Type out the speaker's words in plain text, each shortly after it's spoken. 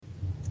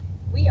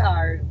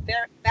are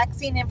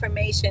Vaccine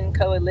Information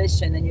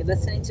Coalition, and you're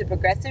listening to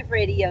Progressive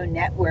Radio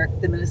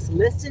Network, the most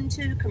listened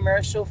to,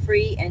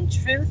 commercial-free, and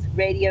truth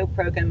radio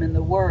program in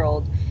the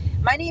world.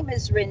 My name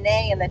is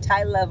Renee, and the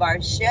title of our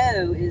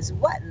show is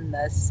What in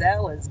the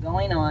Cell is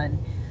Going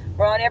On?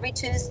 We're on every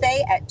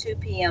Tuesday at 2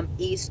 p.m.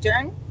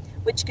 Eastern,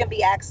 which can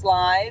be accessed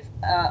live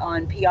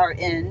on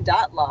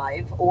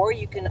prn.live, or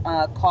you can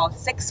call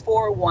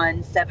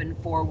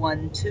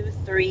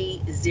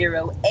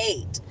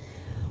 641-741-2308.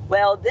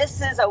 Well,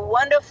 this is a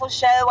wonderful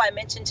show I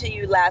mentioned to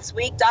you last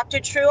week. Dr.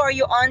 True, are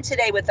you on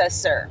today with us,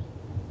 sir?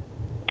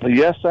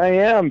 Yes, I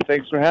am.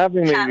 Thanks for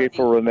having me,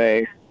 for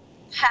Renee.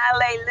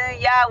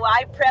 Hallelujah. Well,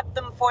 I prepped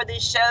them for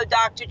this show,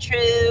 Dr.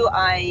 True.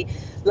 I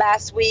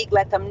last week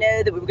let them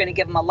know that we were going to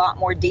give them a lot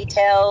more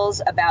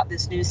details about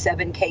this new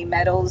 7K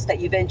metals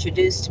that you've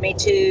introduced me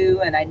to,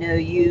 and I know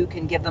you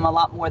can give them a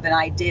lot more than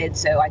I did,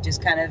 so I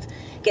just kind of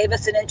gave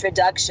us an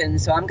introduction.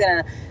 So I'm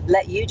going to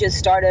let you just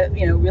start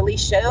really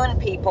showing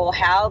people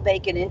how they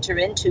can enter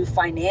into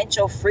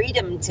financial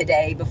freedom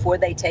today before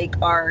they take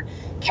our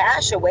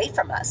cash away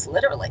from us,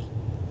 literally.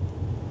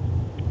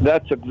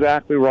 That's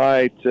exactly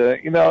right.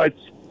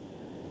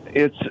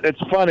 It's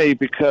funny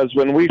because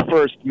when we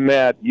first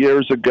met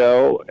years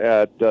ago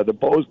at the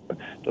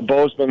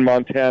Bozeman,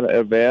 Montana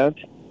event,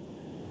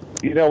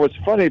 it's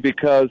funny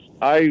because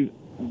I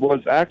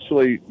was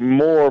actually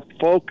more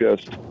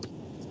focused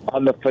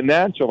on the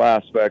financial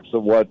aspects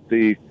of what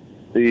the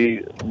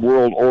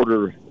world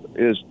order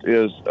is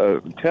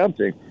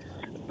attempting.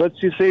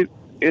 But you see,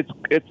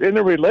 it's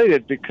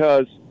interrelated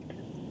because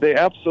they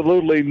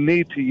absolutely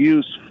need to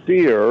use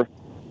fear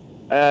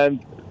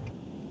and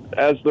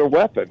as their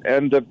weapon.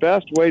 And the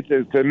best way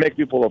to make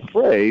people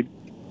afraid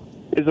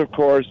is, of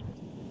course,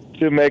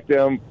 to make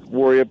them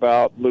worry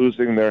about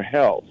losing their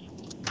health.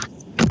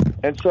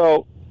 And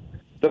so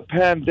the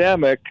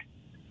pandemic,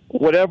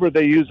 whatever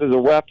they use as a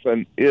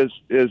weapon, is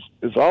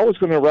always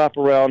going to wrap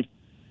around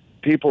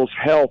people's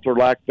health or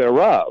lack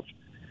thereof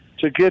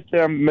to get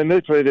them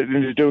manipulated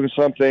into doing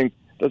something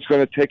that's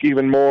going to take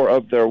even more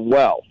of their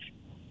wealth.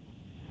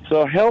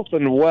 So health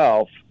and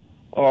wealth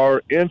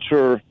are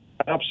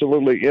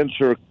absolutely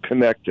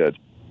interconnected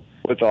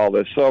with all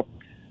this. So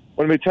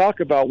when we talk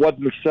about what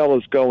in the cell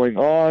is going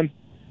on,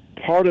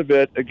 part of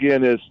it,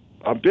 again, is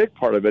a big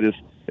part of it is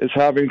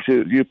having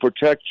you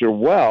protect your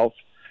wealth,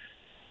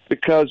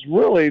 because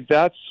really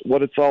that's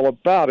what it's all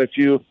about. If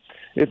you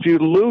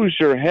lose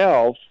your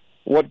health,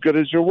 what good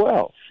is your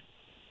wealth,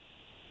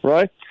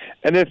 right?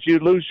 And if you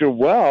lose your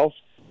wealth,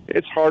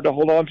 it's hard to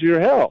hold on to your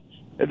health.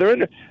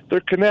 They're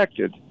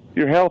connected.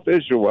 Your health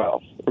is your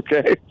wealth,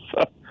 okay?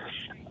 So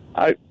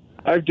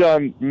I've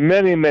done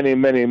many, many,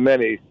 many,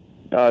 many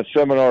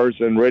seminars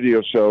and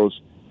radio shows.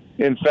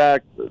 In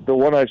fact, the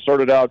one I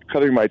started out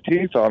cutting my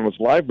teeth on was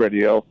live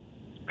radio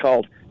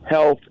called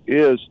Health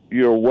is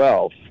Your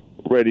Wealth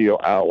Radio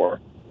Hour.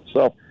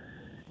 So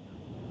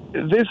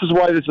this is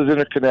why this is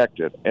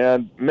interconnected.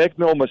 And make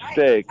no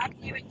mistake. How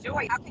can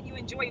you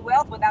enjoy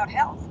wealth without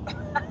health?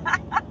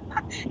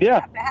 Yeah. You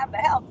have to have the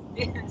health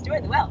to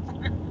enjoy the wealth.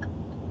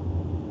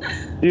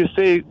 You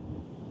see,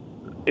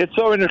 it's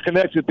so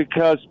interconnected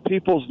because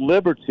people's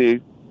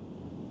liberty,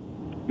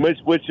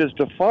 which is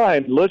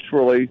defined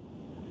literally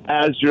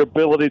as your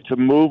ability to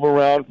move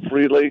around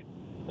freely,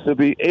 to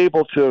be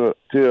able to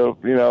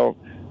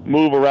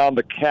move around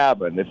the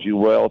cabin, if you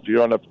will, if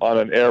you're on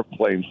an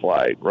airplane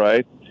flight,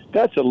 right?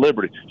 That's a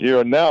liberty.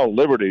 You're now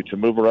liberty to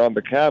move around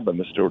the cabin,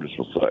 the stewardess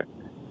will say,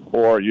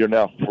 or you're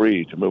now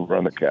free to move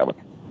around the cabin.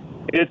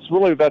 It's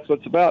really, that's what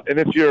it's about. And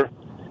if you've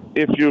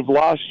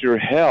lost your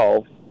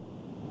health,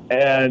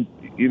 and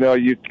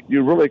you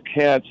really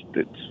can't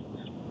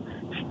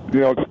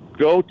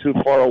go too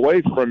far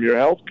away from your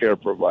healthcare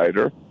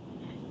provider,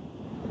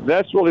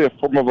 that's really a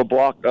form of a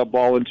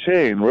ball and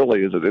chain,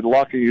 really, is it? It's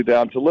locking you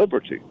down to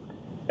liberty.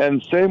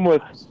 And same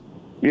with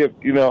if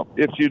you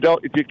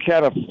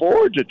can't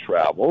afford to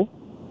travel,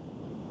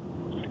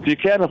 if you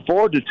can't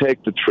afford to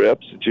take the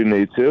trips that you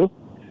need to.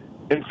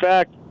 In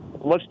fact,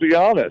 let's be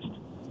honest,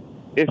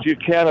 if you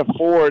can't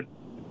afford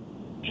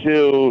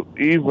to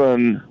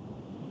even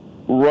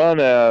run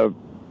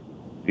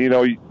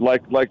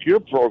like your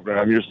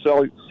program, your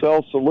Cell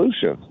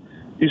Solutions,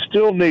 you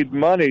still need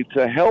money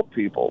to help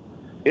people.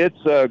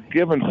 It's a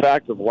given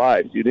fact of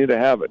life. You need to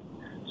have it.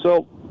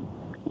 So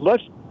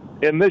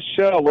in this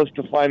show, let's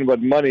define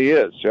what money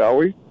is, shall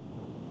we?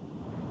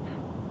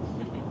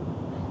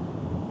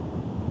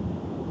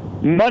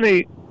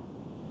 Money,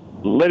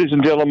 ladies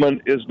and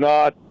gentlemen, is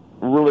not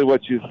really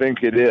what you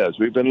think it is.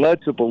 We've been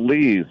led to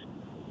believe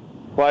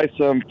by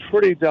some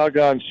pretty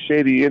doggone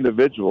shady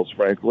individuals,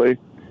 frankly,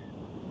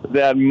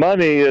 that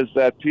money is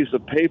that piece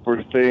of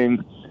paper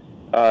thing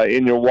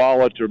in your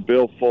wallet or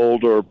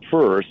billfold or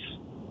purse,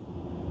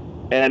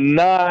 and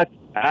not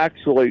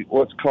actually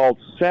what's called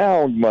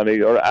sound money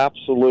or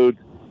absolute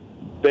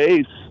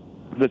base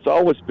that's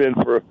always been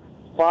for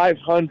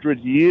 500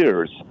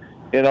 years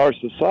in our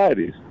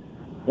societies.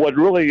 What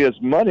really is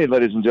money,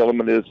 ladies and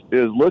gentlemen, is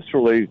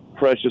literally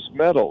precious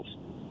metals,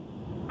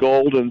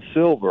 gold and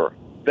silver,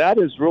 that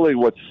is really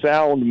what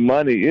sound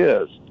money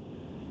is,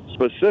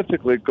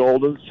 specifically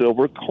gold and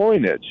silver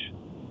coinage,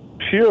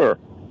 pure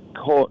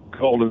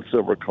gold and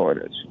silver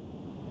coinage.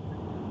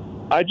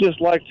 I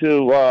just like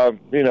to,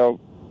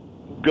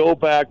 go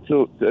back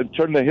to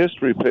turn the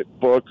history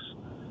books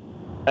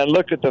and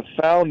look at the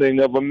founding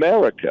of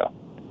America.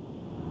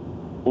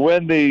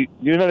 When the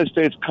United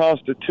States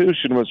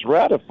Constitution was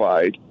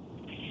ratified,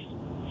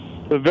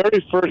 the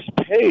very first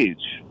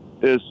page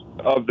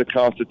of the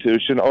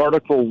Constitution,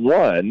 Article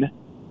 1,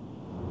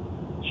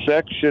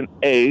 Section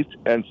 8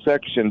 and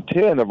Section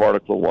 10 of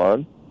Article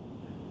 1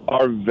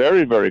 are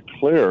very, very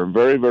clear and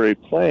very, very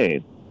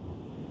plain.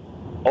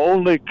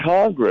 Only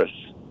Congress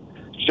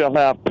shall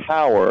have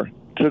power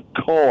to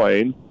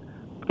coin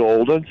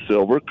gold and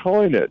silver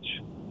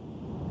coinage.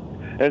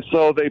 And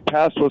so they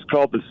passed what's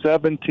called the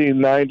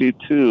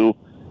 1792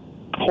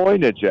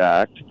 Coinage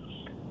Act,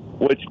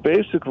 which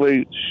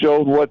basically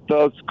showed what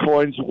those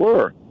coins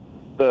were.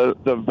 The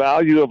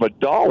value of a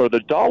dollar,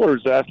 the dollar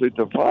is actually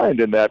defined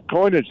in that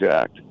Coinage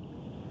Act.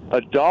 A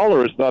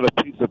dollar is not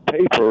a piece of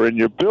paper in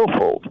your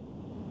billfold.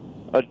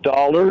 A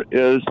dollar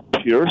is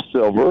pure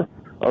silver,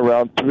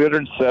 around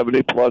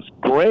 370 plus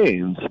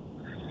grains,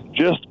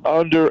 just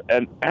under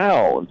an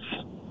ounce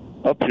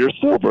of pure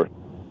silver.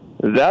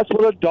 That's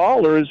what a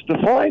dollar is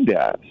defined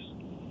as.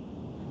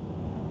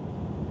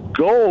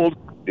 Gold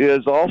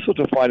is also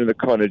defined in the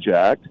Coinage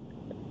Act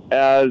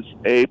as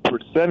a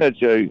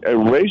percentage, a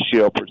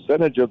ratio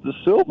percentage of the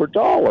silver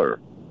dollar.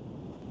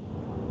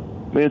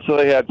 I mean, so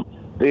they had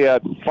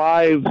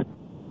 $5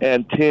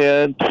 and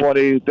 $10,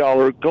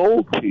 $20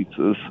 gold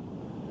pieces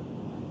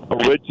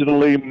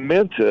originally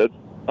minted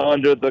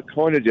under the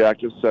Coinage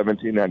Act of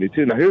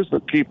 1792. Now, here's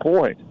the key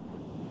point.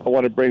 I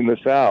want to bring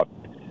this out.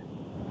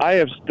 I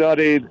have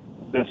studied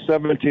the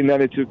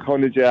 1792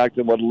 Coinage Act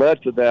and what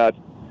led to that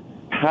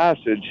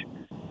passage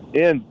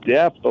in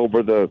depth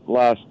over the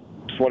last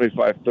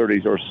 25,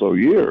 30 or so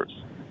years.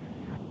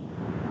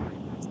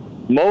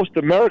 Most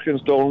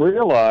Americans don't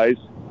realize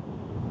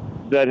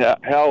that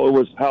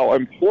how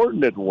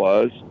important it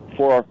was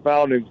for our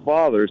founding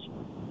fathers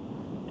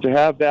to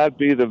have that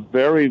be the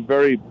very,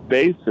 very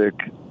basic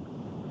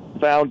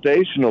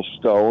foundational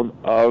stone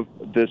of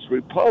this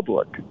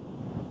republic.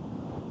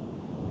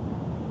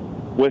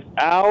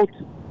 Without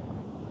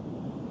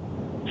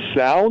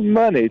sound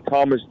money,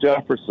 Thomas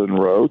Jefferson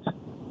wrote,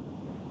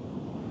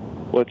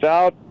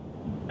 without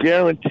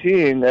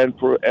guaranteeing and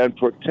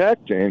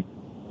protecting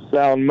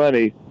sound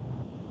money,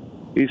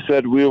 he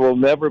said, we will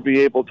never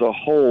be able to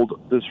hold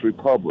this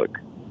republic.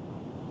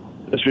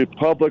 This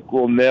republic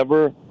will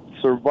never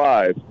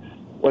survive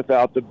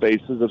without the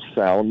basis of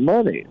sound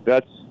money.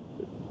 That's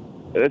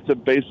a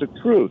basic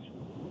truth.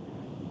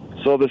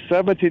 So the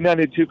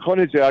 1792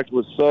 Coinage Act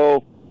was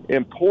so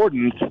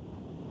important.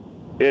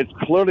 It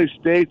clearly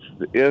states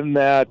in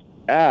that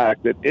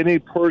act that any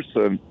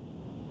person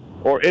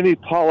or any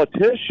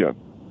politician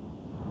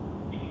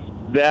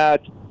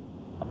that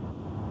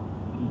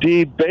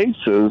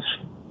debases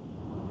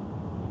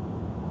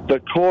the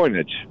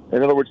coinage,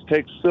 in other words,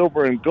 takes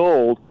silver and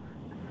gold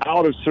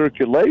out of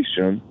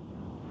circulation,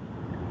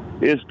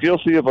 is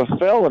guilty of a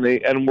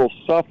felony and will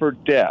suffer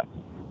death.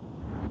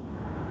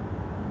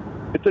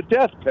 It's a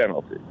death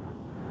penalty.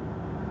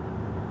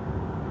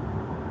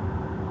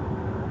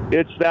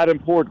 It's that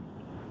important.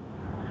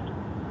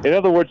 In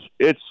other words,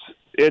 it's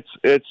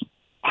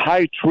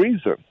high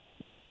treason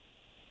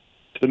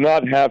to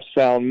not have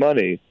sound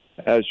money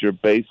as your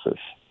basis.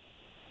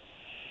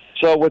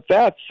 So with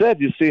that said,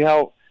 you see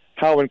how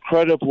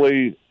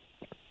incredibly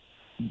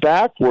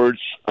backwards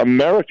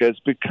America has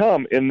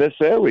become in this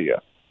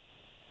area.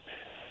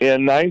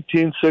 In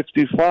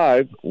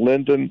 1965,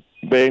 Lyndon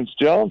Baines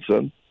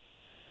Johnson,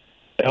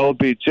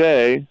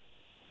 LBJ,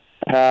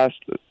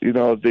 passed,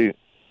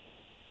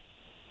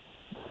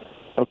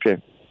 okay,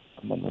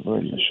 I'm on the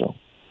radio show.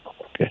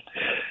 Okay.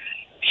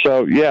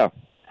 So, yeah,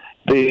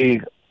 the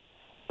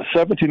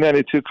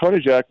 1792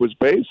 Coinage Act was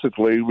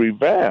basically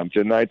revamped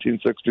in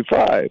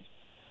 1965.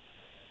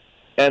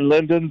 And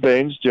Lyndon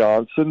Baines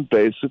Johnson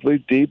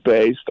basically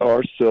debased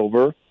our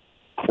silver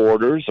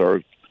quarters,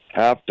 our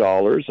half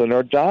dollars, and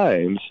our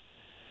dimes,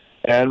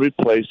 and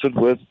replaced it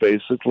with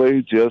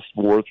basically just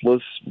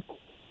worthless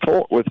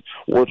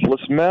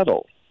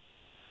metal.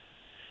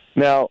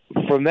 Now,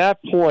 from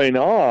that point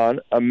on,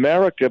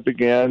 America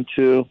began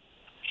to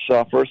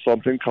suffer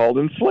something called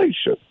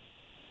inflation.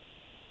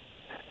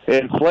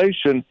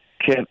 Inflation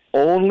can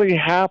only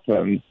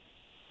happen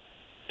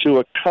to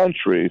a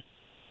country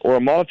or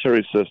a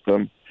monetary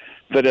system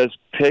that has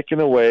taken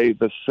away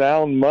the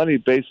sound money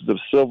basis of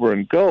silver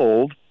and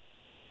gold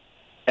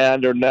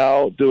and are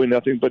now doing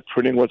nothing but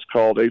printing what's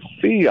called a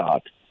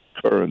fiat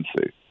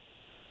currency.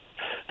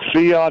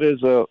 Fiat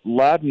is a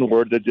Latin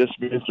word that just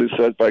basically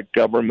says by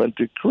government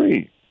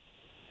decree.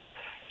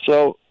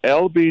 So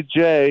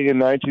LBJ in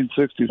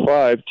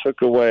 1965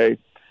 took away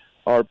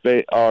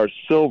our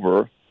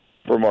silver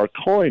from our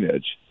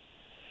coinage,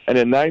 and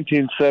in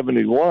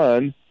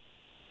 1971,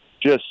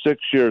 just 6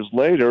 years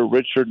later,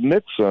 Richard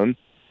Nixon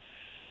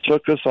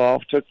took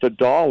the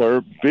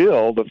dollar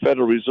bill, the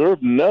Federal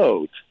Reserve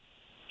note,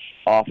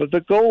 off of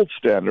the gold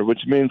standard,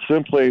 which means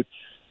simply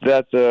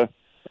that the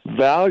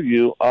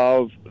value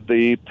of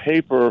the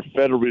paper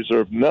Federal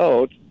Reserve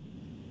note,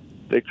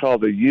 they call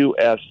the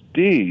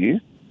USD,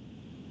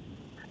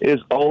 is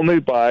only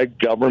by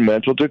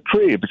governmental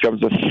decree. It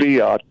becomes a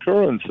fiat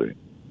currency.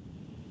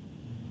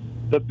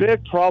 The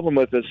big problem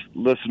with this,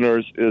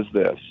 listeners, is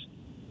this.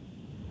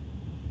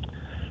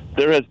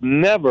 There has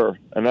never,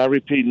 and I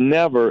repeat,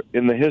 never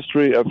in the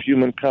history of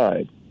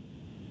humankind,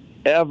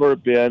 ever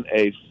been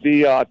a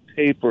fiat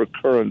paper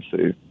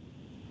currency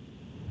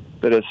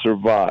that has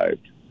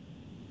survived.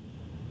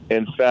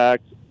 In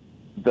fact,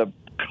 the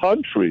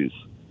countries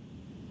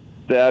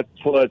that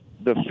put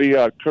the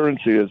fiat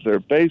currency as their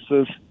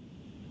basis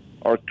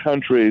are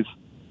countries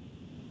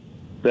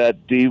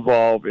that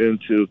devolve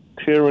into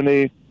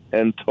tyranny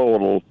and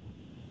total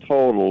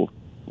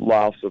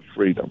loss of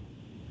freedom.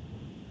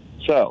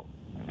 So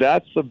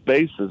that's the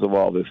basis of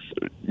all this.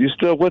 You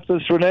still with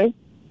us, Renee?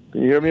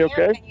 Can you hear me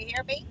okay? Can you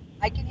hear me?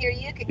 I can hear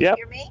you. Can you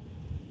hear me?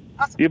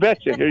 Awesome. You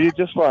betcha. Hear you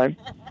just fine.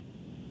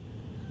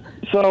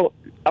 So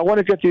I want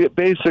to get the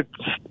basic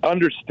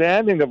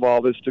understanding of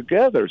all this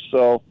together.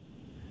 So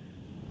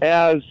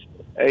as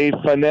a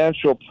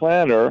financial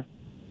planner,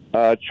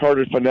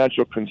 chartered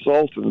financial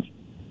consultant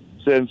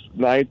since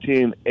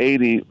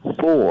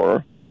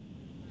 1984,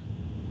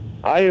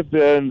 I have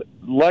been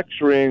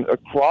lecturing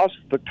across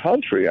the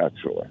country,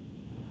 actually,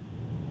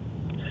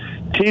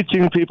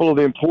 teaching people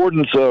the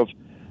importance of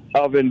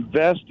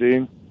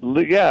investing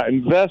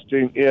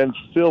in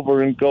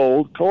silver and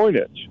gold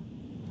coinage.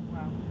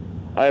 Wow.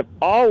 I've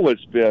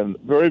always been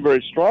very,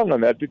 very strong on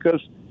that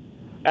because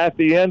at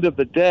the end of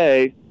the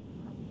day,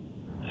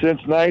 since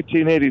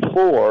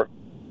 1984,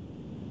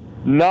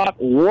 not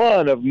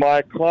one of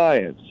my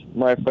clients,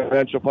 my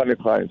financial planning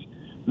clients,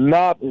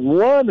 not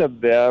one of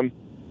them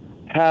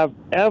have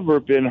ever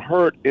been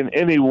hurt in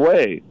any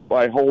way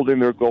by holding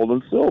their gold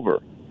and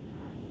silver.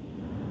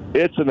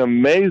 It's an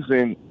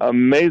amazing,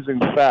 amazing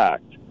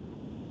fact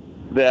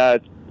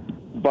that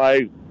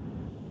by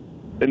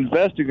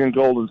investing in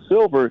gold and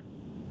silver,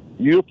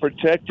 you're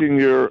protecting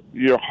your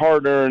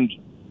hard-earned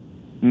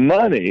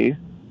money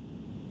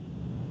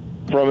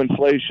from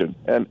inflation.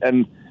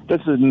 And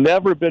this has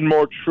never been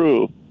more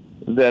true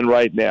than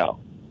right now.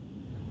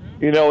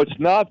 You know, it's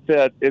not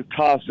that it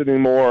costs any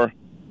more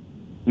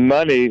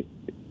money,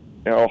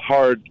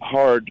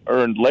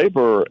 hard-earned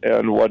labor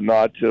and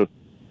whatnot to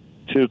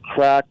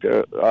crack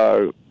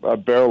a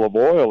barrel of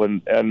oil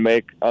and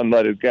make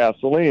unleaded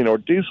gasoline or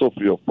diesel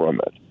fuel from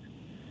it.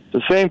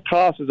 The same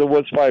cost as it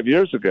was 5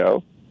 years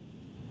ago.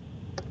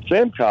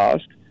 Same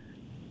cost.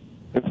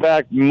 In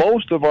fact,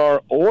 most of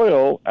our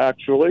oil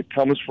actually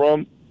comes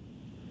from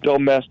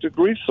domestic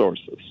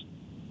resources.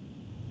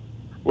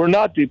 We're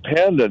not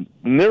dependent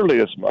nearly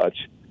as much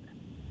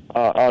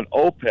on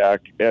OPEC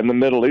and the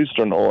Middle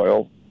Eastern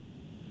oil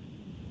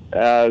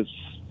as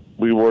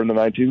we were in the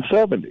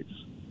 1970s.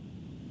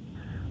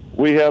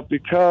 We have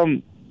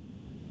become,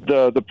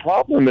 the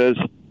problem is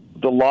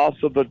the loss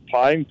of the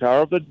buying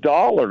power of the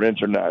dollar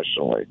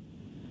internationally.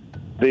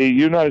 The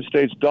United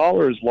States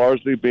dollar is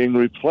largely being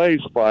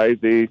replaced by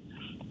the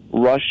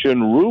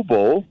Russian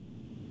ruble,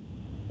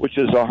 which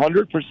is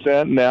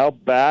 100% now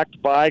backed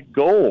by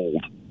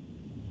gold.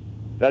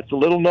 That's a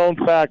little known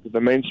fact that the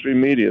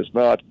mainstream media is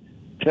not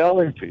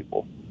telling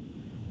people.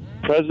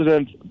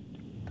 President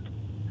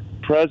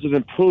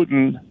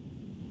Putin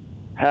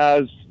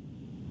has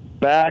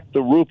backed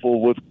the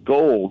ruble with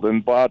gold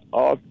and bought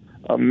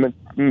an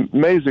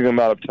amazing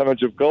amount of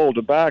tonnage of gold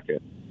to back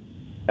it.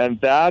 And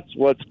that's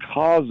what's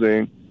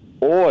causing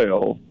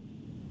oil,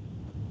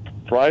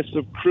 price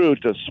of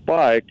crude, to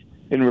spike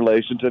in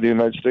relation to the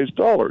United States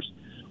dollars,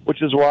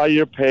 which is why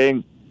you're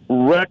paying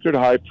record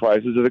high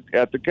prices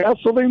at the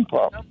gasoline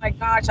pump. Oh my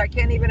gosh, I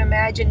can't even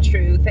imagine,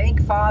 True.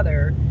 Thank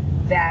Father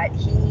that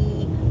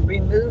he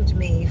removed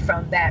me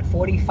from that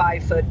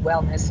 45-foot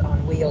wellness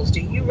on wheels.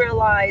 Do you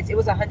realize it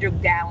was a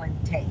 100-gallon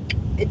tank?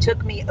 It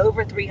took me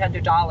over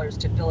 $300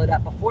 to fill it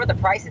up before the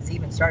prices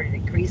even started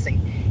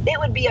increasing. It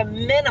would be a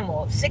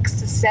minimal $600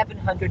 to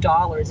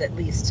 $700 at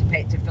least to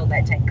pay to fill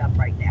that tank up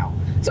right now.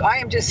 So I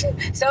am just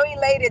so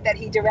elated that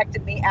he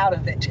directed me out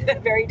of it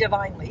very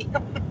divinely.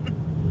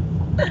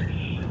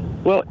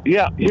 Well,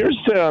 yeah. Here's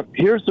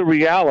the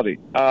reality,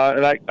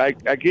 and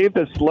I gave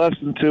this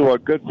lesson to a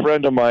good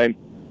friend of mine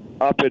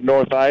up in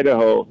North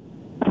Idaho,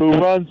 who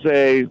runs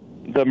the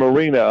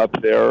marina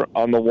up there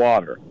on the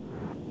water.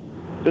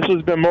 This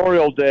was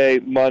Memorial Day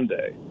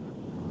Monday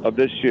of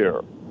this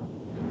year.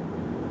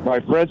 My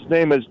friend's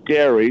name is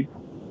Gary.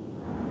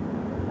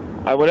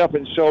 I went up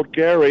and showed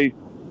Gary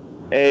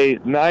a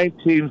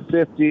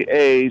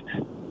 1958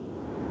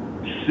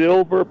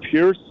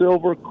 pure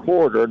silver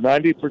quarter,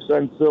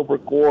 90% silver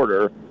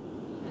quarter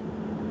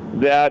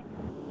that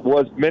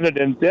was minted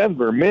in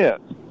Denver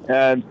Mint.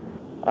 And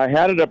I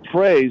had it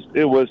appraised.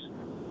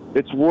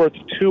 It's worth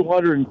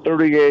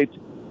 238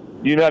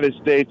 United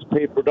States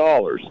paper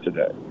dollars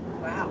today.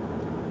 Wow.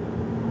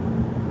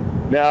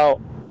 Now,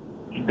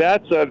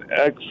 That's an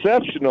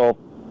exceptional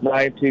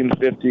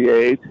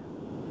 1958,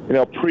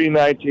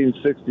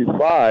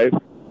 pre-1965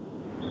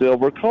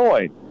 silver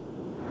coin.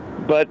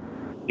 But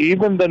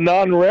even the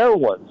non-rare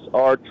ones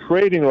are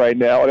trading right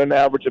now at an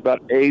average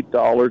about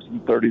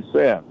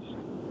 $8.30.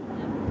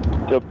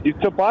 So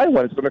to buy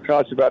one, it's going to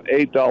cost you about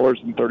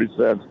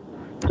 $8.30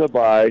 to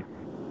buy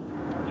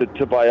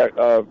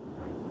a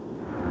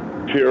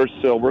pure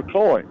silver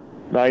coin,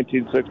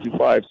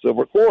 1965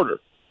 silver quarter.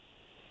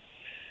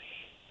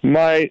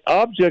 My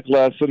object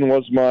lesson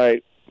was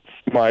my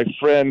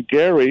friend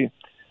Gary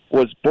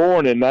was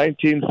born in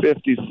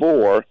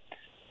 1954.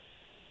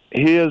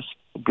 His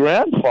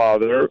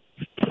grandfather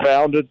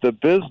founded the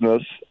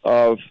business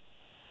of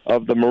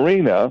the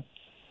marina,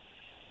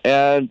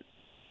 and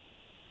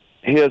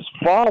his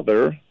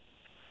father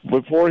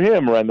before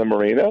him ran the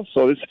marina.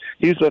 So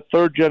he's a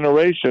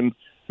third-generation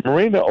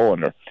marina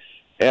owner.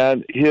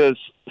 And his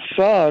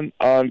son,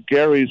 on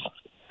Gary's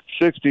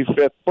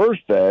 65th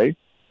birthday,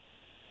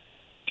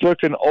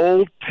 took an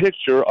old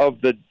picture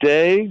of the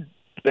day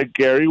that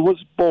Gary was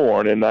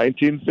born in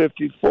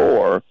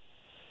 1954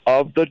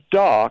 of the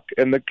dock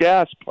and the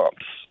gas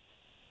pumps.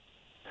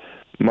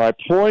 My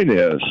point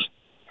is,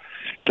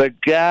 the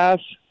gas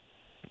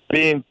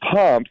being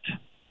pumped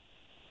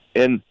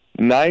in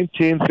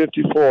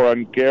 1954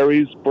 on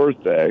Gary's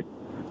birthday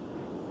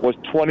was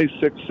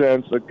 26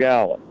 cents a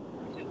gallon.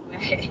 No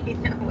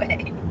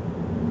way.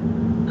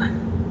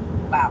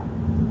 Wow.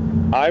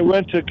 I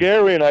went to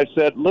Gary and I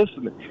said,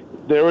 listen,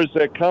 there is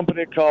a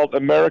company called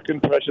American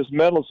Precious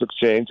Metals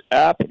Exchange,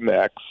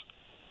 APMEX.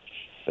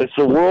 It's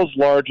the world's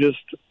largest,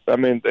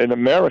 in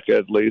America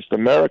at least,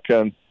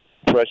 American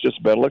precious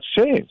metal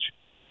exchange.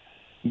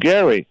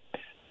 Gary,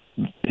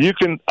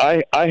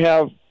 I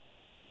have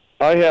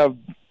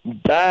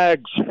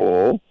bags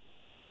full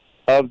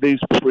of these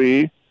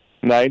pre-1965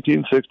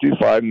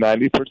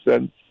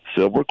 90%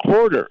 silver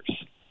quarters.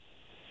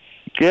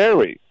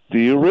 Gary, do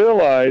you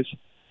realize,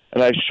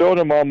 and I showed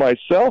him on my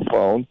cell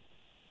phone,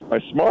 my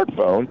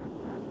smartphone,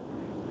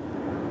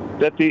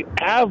 that the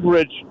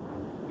average,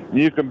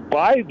 you can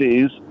buy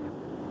these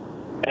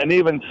and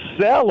even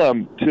sell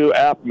them to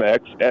APMEX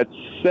at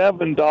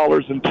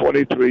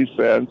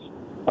 $7.23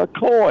 a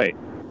coin.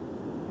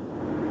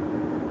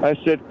 I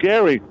said,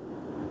 Gary,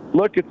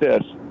 look at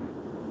this.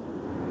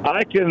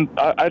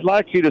 I'd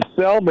like you to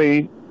sell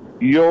me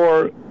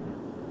your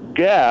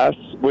gas,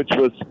 which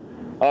was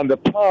on the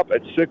pump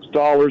at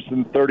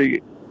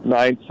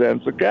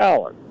 $6.39 a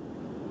gallon.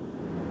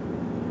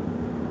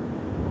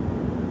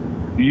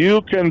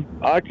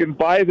 I can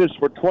buy this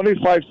for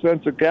 25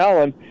 cents a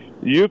gallon.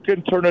 You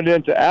can turn it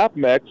into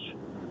APMEX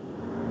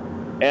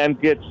and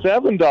get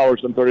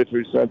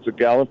 $7.33 a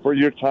gallon for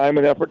your time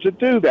and effort to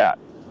do that.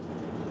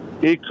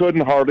 He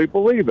couldn't hardly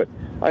believe it.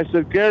 I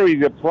said, Gary,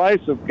 the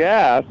price of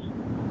gas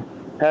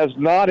has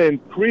not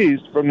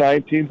increased from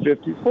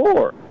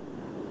 1954.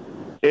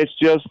 It's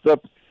just the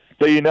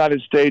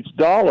United States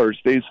dollars.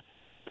 These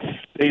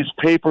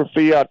paper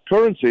fiat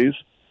currencies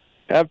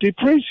have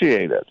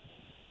depreciated.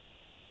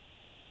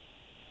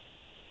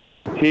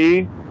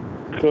 He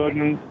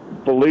couldn't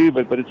believe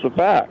it, but it's a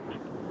fact.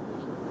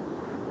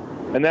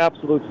 An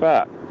absolute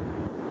fact.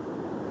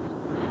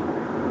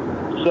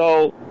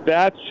 So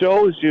that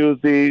shows you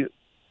the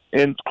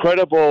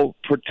incredible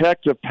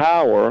protective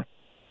power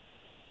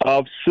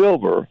of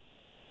silver.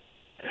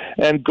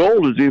 And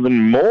gold is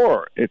even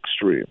more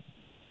extreme.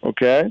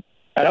 Okay?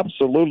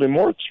 Absolutely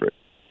more extreme.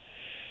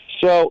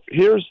 So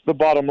here's the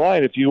bottom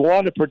line. If you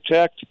want to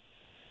protect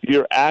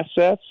your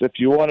assets, if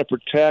you want to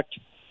protect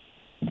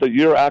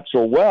your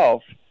actual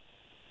wealth,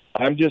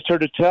 I'm just here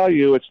to tell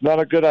you it's not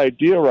a good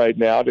idea right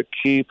now to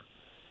keep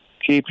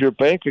your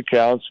bank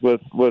accounts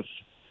with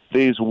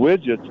these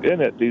widgets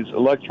in it, these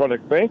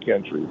electronic bank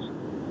entries.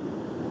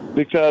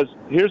 Because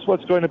here's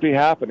what's going to be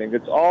happening.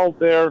 It's all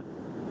there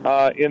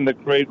in the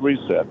Great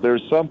Reset.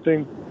 There's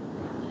something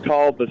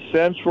called the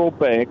central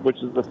bank, which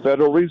is the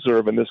Federal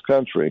Reserve in this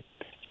country.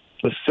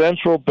 The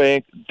central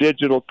bank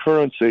digital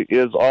currency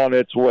is on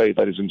its way,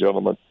 ladies and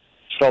gentlemen.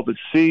 It's called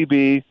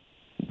the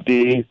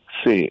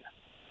CBDC,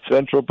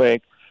 Central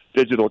Bank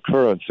Digital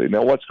Currency.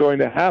 Now, what's going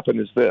to happen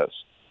is this.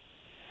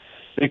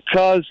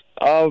 Because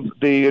of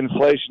the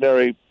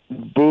inflationary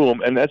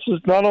boom, and this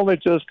is not only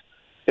just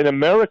in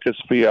America's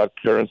fiat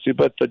currency,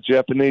 but the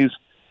Japanese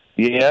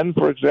yen,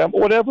 for example,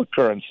 whatever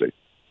currency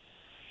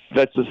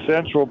that's a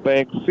central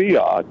bank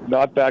fiat,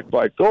 not backed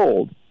by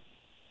gold,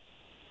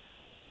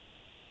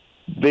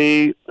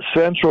 the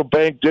central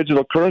bank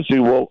digital currency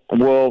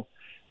will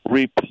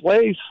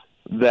replace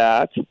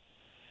that,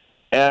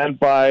 and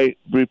by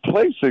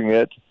replacing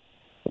it,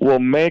 will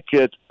make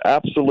it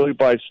absolutely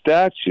by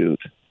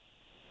statute,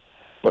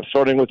 but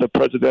starting with a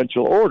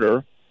presidential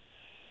order,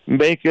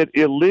 make it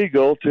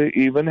illegal to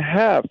even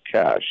have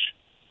cash.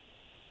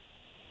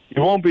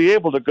 You won't be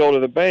able to go to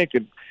the bank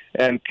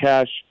and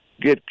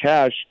get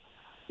cash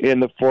in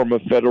the form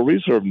of Federal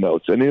Reserve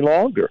notes any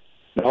longer.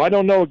 Now, I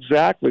don't know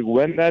exactly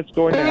when that's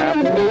going to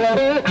happen,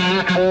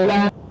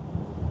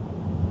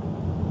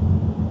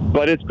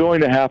 but it's going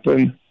to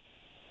happen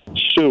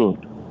soon.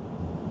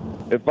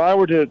 if I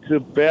were to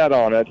bet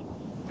on it,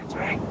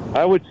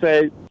 I would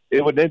say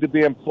it would need to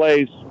be in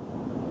place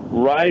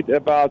right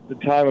about the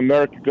time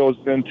America goes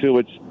into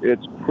its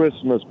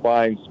Christmas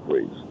buying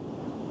sprees,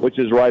 which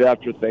is right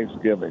after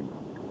Thanksgiving.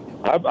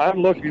 I'm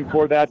looking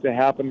for that to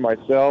happen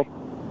myself,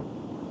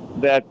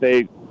 that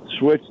the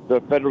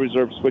Federal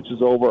Reserve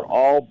switches over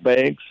all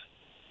banks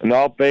and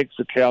all banks'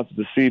 accounts to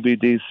the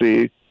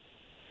CBDC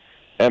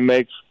and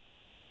makes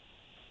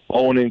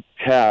owning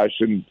cash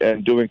and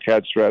doing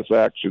cash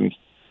transactions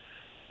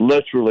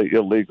literally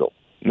illegal.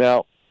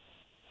 Now,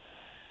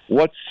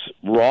 what's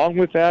wrong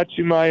with that,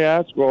 you might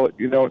ask? Well,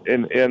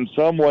 in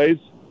some ways,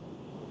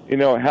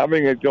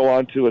 having it go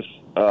onto a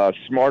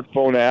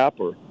smartphone app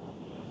or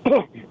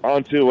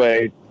onto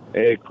a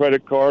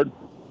credit card,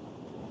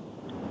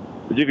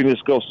 you can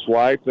just go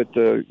swipe at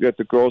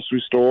the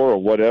grocery store or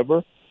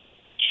whatever.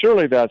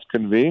 Surely that's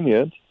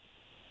convenient.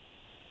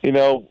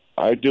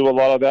 I do a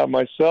lot of that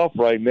myself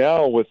right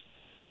now with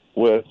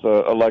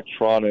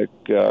electronic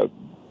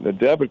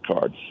debit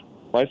cards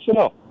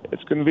myself.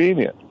 It's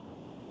convenient.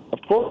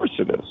 Of course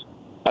it is.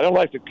 I don't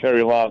like to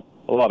carry a lot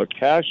of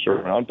cash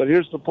around, but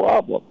here's the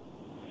problem.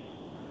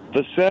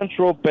 The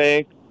central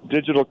bank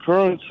digital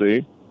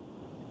currency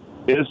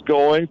is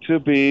going to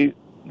be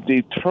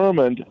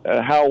determined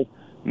how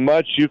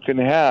much you can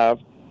have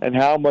and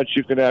how much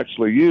you can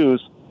actually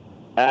use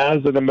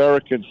as an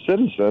American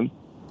citizen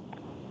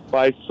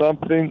by a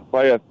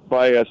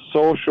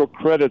social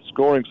credit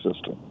scoring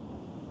system.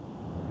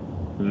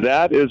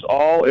 That is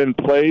all in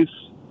place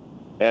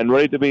and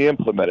ready to be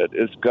implemented.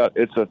 Your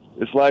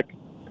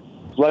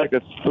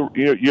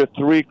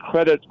 3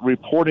 credit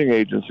reporting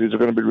agencies are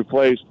going to be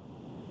replaced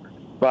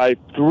by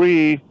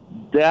 3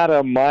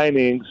 data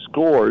mining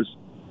scores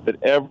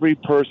that every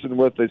person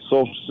with a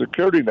Social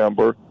Security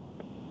number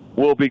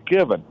will be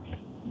given.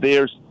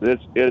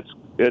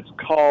 It's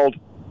called,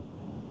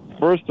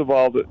 first of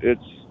all,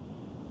 it's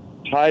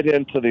tied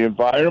into the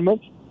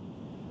environment,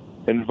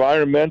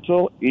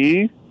 environmental,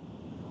 E,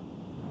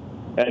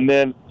 and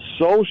then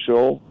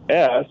social,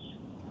 S,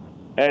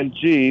 and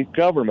G,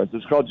 government.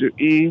 It's called your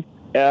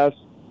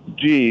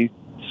ESG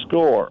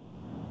score.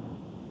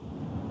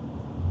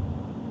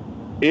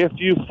 If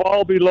you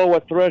fall below a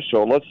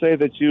threshold, let's say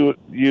that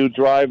you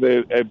drive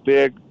a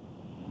big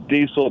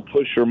diesel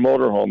pusher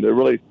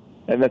motorhome,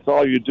 and that's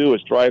all you do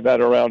is drive that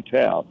around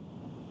town.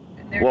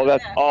 Well,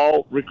 that's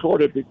all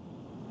recorded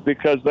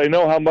because they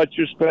know how much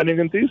you're spending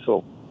in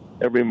diesel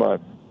every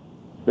month.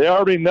 They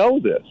already know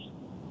this.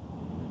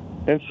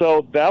 And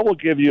so that will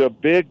give you a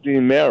big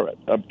demerit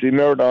on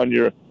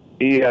your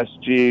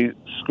ESG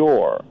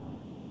score.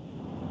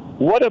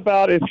 What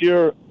about if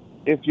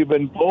you've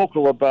been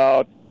vocal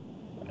about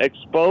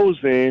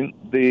exposing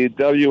the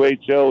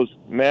WHO's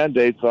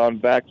mandates on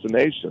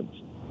vaccinations?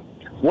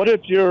 What if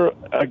you're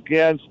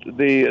against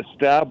the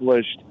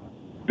established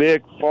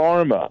big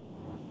pharma?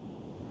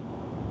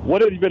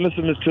 What if you've been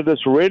listening to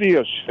this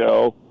radio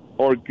show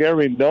or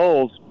Gary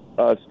Knowles'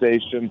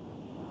 station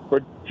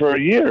for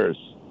years?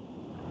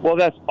 Well,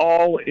 that's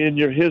all in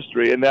your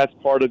history, and that's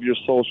part of your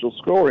social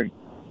scoring.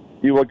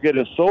 You will get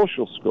a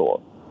social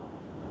score.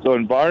 So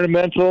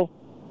environmental,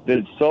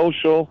 then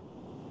social,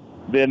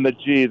 then the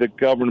G, the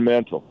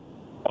governmental.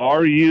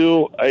 Do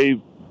you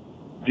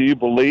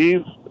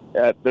believe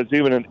there's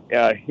even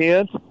a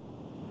hint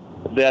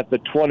that the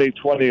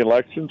 2020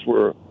 elections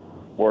were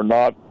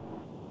not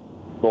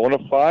bona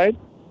fide,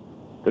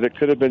 that it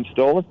could have been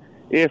stolen?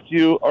 If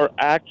you are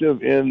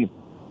active in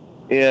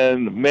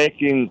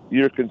making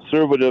your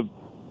conservative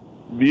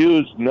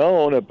views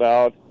known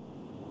about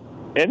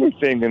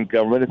anything in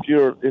government,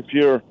 if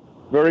you're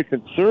very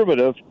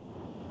conservative,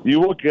 you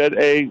will get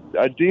a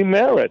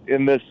demerit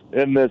in this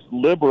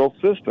liberal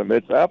system.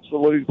 It's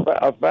absolutely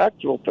a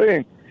factual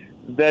thing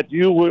that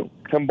you will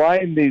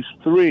combine these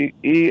 3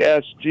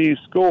 ESG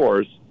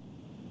scores,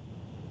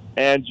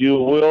 and you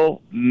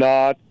will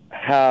not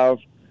have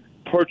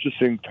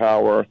purchasing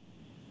power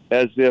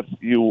as if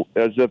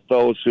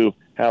those who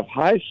have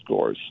high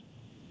scores,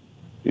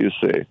 you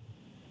see,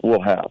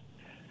 will have.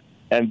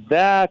 And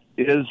that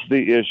is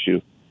the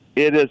issue.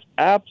 It is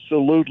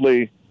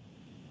absolutely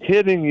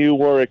hitting you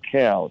where it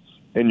counts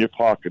in your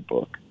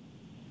pocketbook.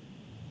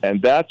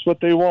 And that's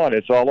what they want.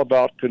 It's all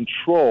about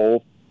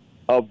control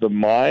of the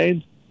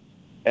mind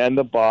and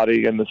the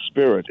body and the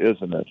spirit,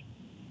 isn't it?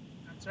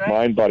 That's right.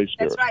 Mind, body,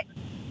 spirit. That's right.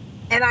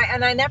 And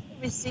I never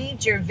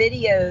received your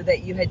video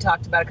that you had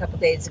talked about a couple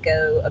days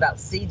ago about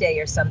C-Day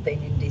or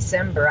something in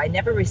December. I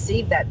never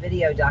received that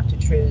video, Dr.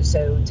 True.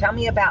 So tell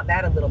me about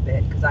that a little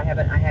bit, because I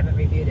haven't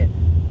reviewed it.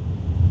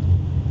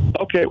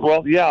 Okay,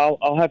 well, yeah,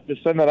 I'll have to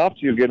send that off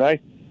to you again.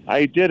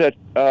 I did a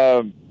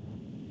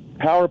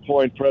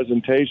PowerPoint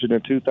presentation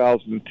in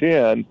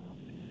 2010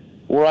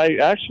 where I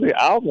actually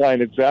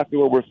outlined exactly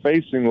what we're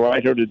facing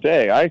right here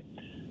today.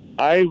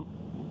 I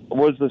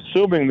was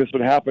assuming this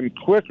would happen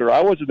quicker.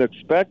 I wasn't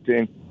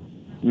expecting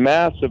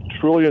massive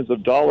trillions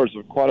of dollars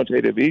of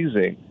quantitative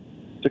easing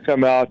to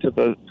come out to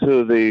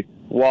the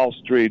Wall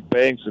Street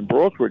banks and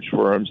brokerage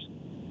firms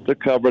to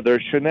cover their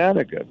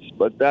shenanigans.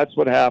 But that's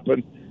what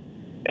happened.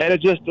 and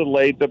it just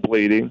delayed the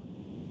bleeding.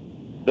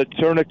 The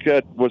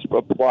tourniquet was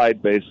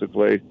applied,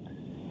 basically.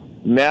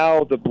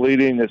 Now the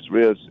bleeding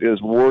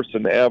is worse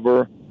than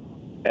ever,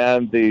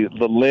 and the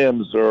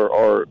limbs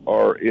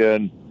are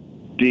in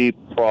deep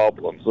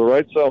problems. All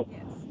right, so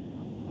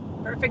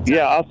Yes. Perfect timing.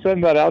 yeah, I'll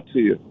send that out to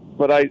you.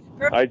 But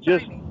I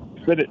just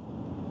finished.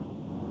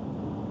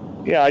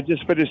 Yeah, I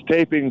just finished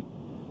taping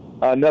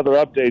another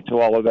update to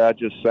all of that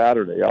just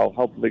Saturday. I'll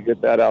hopefully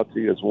get that out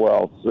to you as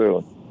well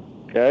soon.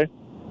 Okay.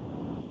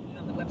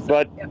 On the website.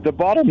 But Yep. the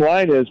bottom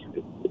line is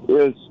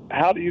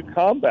how do you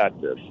combat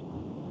this?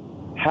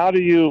 How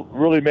do you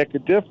really make a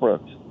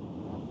difference?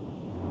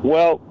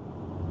 Well,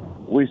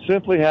 we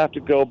simply have to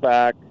go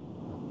back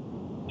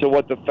to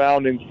what the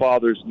founding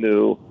fathers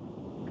knew.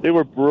 They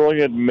were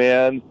brilliant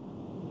men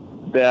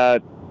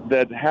that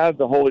had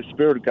the Holy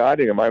Spirit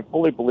guiding them. I'm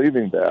fully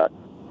believing that,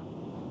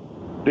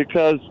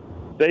 because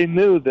they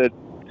knew that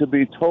to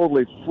be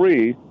totally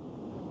free,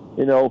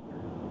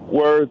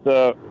 where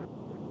the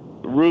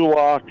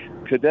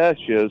Ruach Kadesh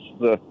is,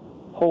 the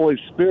Holy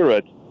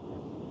Spirit,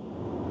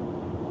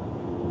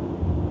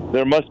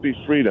 there must be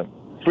freedom.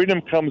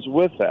 Freedom comes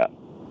with that.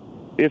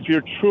 If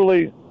you're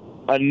truly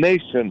a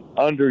nation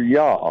under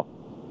Yah,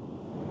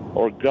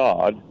 or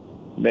God,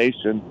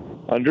 nation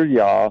under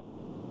Yah,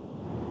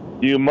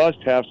 you must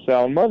have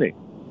sound money.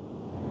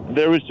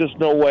 There is just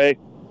no way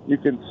you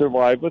can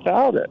survive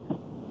without it.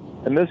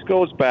 And this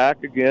goes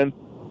back again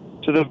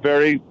to the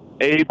very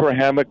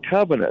Abrahamic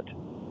covenant.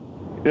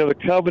 The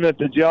covenant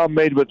that Yah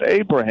made with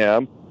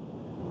Abraham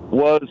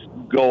was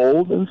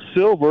gold and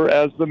silver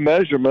as the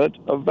measurement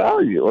of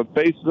value, a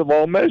basis of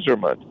all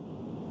measurement.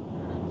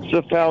 It's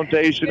the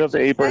foundation of the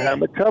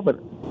Abrahamic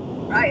covenant.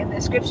 Right, and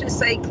the scriptures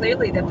say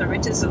clearly that the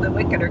riches of the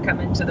wicked are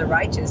coming to the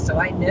righteous. So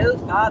I know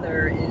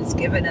Father is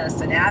giving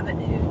us an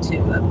avenue to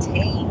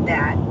obtain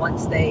that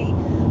once they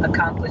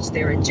accomplish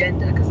their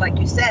agenda. Because like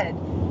you said,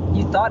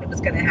 you thought it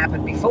was going to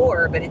happen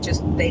before, but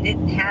they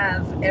didn't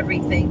have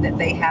everything that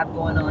they have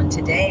going on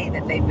today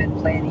that they've been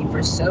planning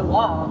for so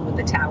long with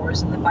the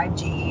towers and the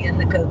 5G and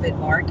the COVID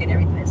mark and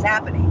everything that's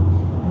happening.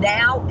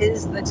 Now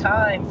is the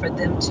time for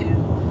them to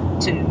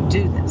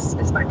do this,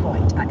 is my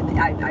point. I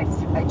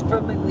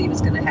firmly believe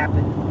it's going to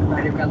happen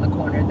right around the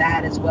corner,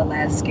 that as well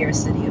as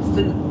scarcity of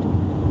food.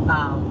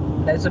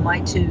 Those are my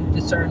two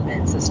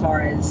discernments as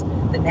far as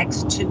the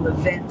next two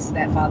events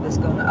that Father's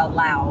going to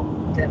allow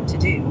them to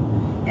do,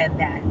 and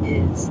that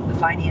is the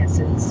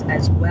finances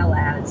as well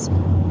as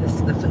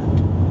the food.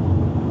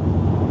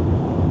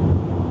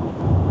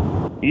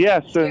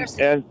 Yes,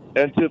 and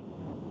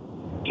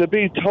to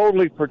be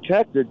totally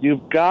protected,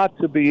 you've got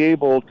to be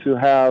able to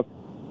have,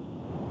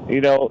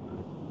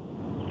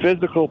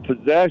 physical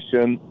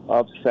possession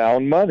of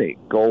sound money,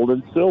 gold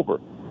and silver.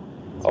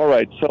 All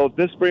right, so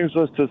this brings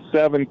us to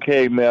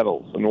 7K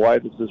metals and why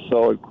this is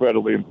so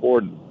incredibly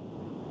important.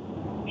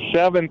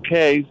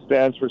 7K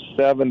stands for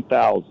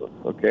 7,000.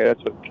 Okay,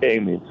 that's what K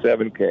means,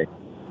 7K.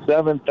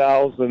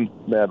 7,000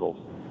 metals.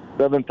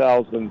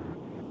 7,000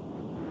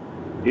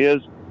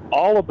 is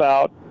all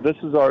about, this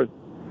is the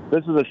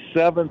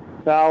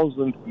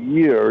 7,000th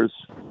years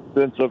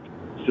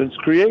since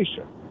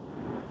creation.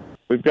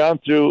 We've gone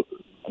through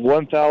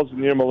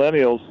 1,000-year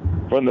millennials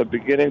from the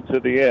beginning to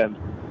the end.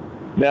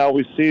 Now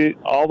we see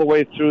all the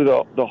way through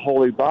the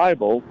Holy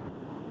Bible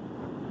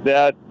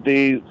that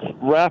the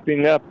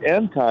wrapping up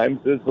end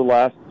times is the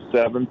last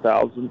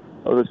 7,000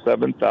 of the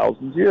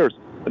 7,000 years.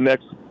 The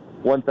next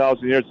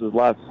 1,000 years is the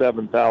last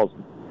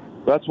 7,000.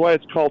 That's why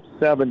it's called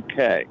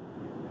 7K,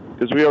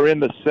 because we are in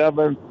the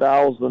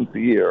 7,000th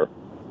year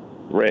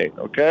reign,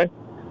 okay?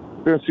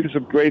 We're going to see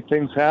some great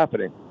things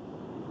happening.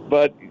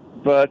 But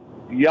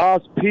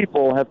Yah's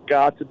people have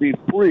got to be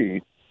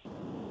free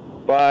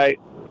by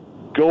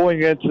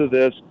going into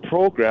this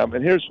program.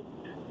 And here's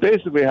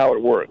basically how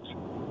it works.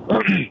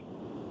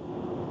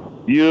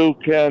 You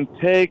can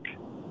take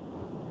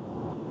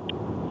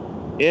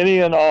any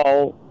and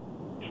all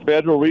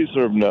Federal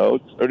Reserve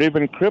notes, or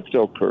even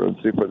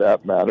cryptocurrency for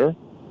that matter,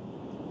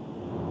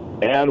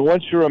 and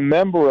once you're a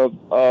member of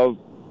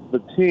the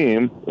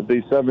team, of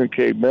these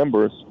 7K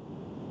members,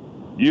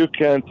 you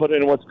can put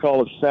in what's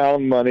called a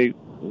sound money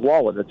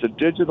wallet. It's a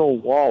digital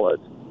wallet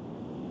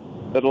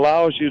that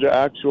allows you to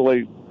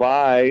actually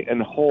buy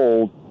and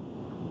hold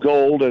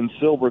gold and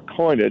silver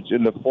coinage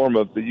in the form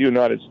of the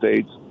United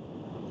States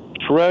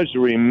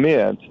Treasury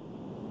Mint,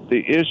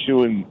 the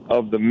issuing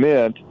of the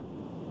mint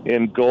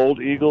in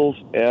gold eagles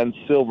and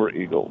silver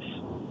eagles.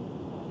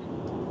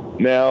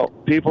 Now,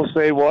 people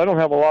say, well, I don't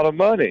have a lot of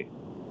money.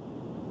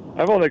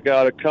 I've only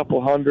got a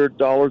couple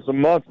 $100 a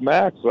month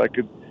max I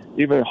could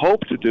even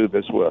hope to do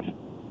this with.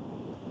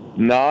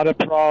 Not a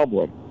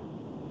problem.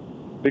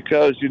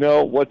 Because,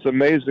 what's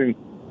amazing,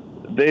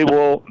 they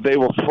will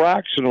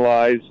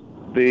fractionalize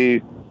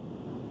the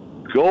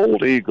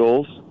gold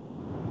eagles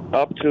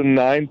up to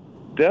 9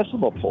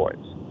 decimal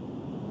points.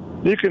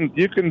 You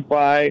can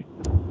buy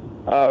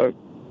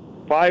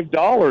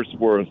 $5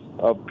 worth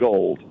of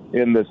gold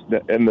in this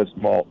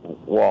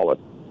wallet,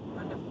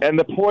 and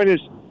the point is,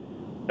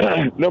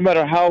 no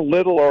matter how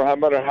little or no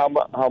matter how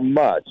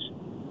much,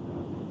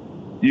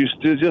 You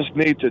still just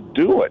need to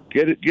do it.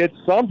 Get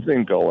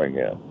something going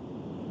in.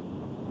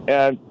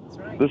 And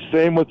right. The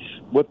same with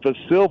the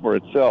silver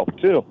itself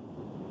too.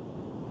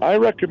 I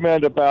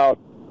recommend about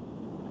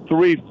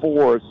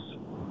 3/4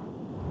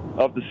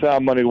 of the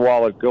sound money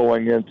wallet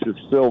going into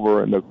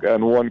silver and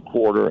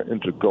 1/4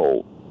 into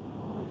gold.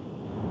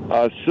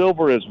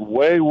 Silver is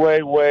way,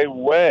 way, way,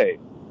 way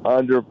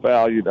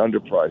undervalued,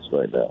 underpriced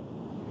right now.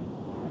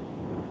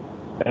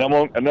 And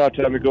I'm not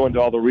trying to go into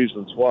all the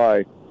reasons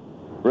why,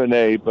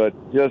 Renee, but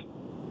just,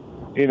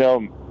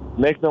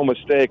 make no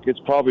mistake, it's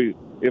probably,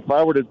 if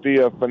I were to be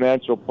a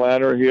financial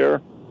planner here,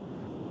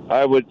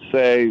 I would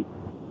say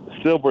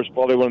silver is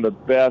probably one of the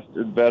best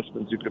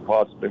investments you could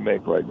possibly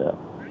make right now.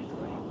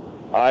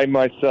 I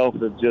myself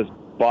have just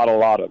bought a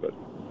lot of it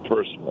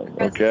personally.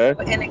 Okay. It's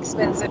so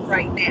inexpensive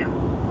right now,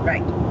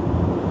 right?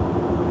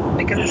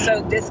 Because it's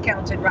so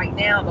discounted right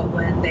now, but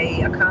when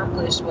they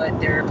accomplish what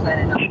they're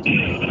planning on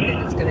doing,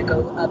 then it's going to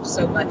go up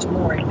so much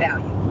more in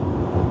value.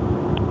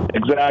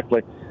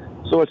 Exactly.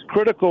 So it's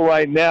critical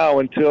right now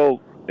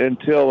until it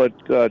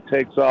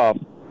takes off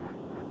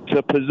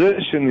to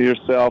position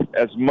yourself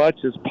as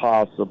much as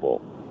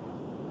possible.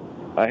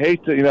 I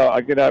hate to,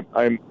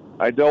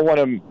 I don't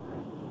want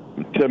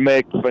to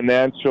make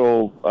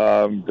financial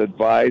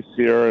advice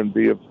here and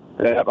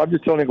I'm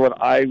just telling you what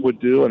I would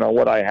do and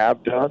what I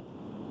have done.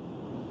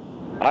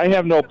 I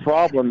have no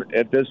problem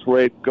at this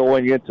rate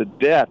going into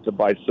debt to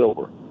buy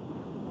silver.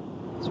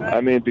 That's right.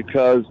 I mean,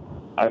 because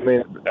I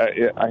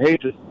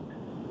hate to.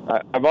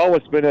 I've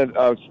always been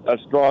a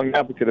strong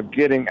advocate of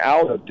getting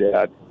out of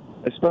debt,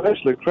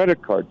 especially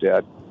credit card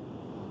debt.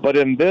 But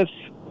in this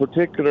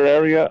particular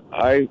area,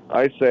 I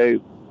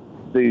say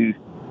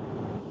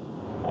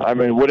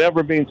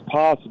whatever means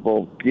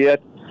possible,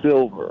 get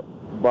silver,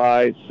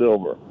 buy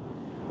silver.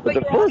 But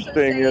the first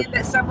thing is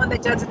that someone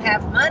that doesn't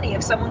have money,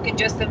 if someone can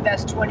just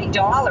invest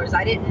 $20,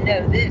 I didn't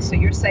know this. So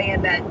you're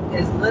saying that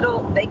as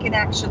little, they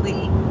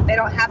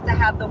don't have to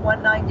have the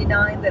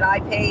 $199 that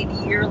I paid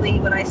yearly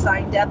when I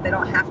signed up. They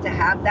don't have to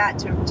have that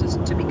to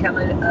become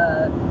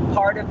a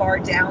part of our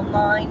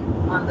downline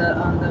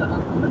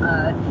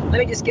let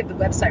me just give the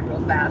website real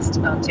fast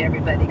to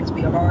everybody, because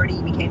we have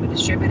already became a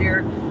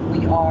distributor.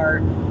 We are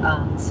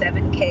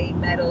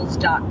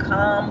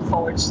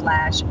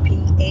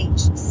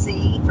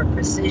 7kmetals.com/PHC for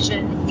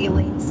Precision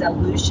Healing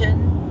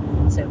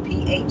Solution. So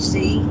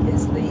PHC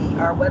is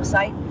our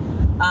website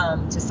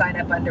to sign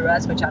up under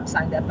us, which I'm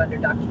signed up under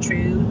Dr.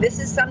 True. This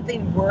is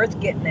something worth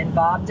getting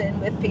involved in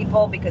with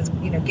people, because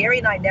Gary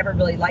and I never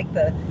really liked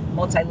the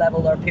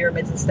multi-level or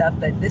pyramids and stuff,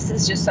 but this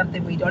is just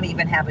something we don't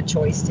even have a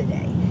choice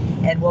today,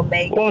 and we'll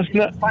make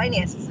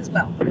finances as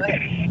well. Go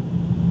ahead.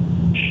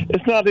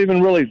 It's not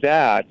even really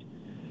that.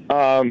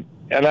 And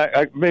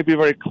I may be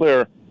very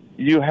clear,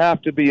 you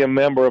have to be a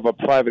member of a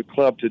private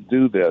club to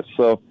do this.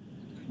 So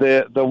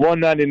the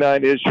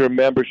 $199 is your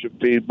membership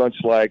fee, much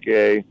like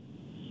a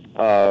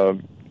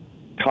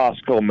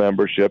Costco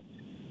membership,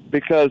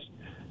 because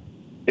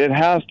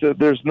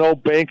there's no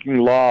banking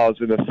laws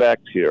in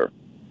effect here.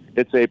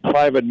 It's a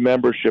private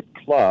membership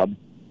club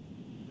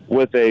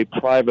with a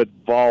private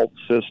vault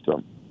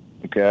system.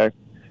 Okay?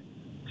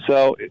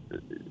 So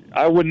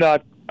I would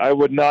not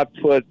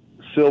put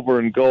silver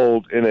and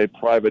gold in a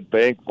private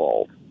bank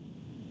vault.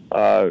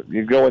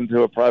 You go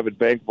into a private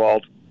bank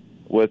vault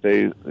with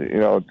a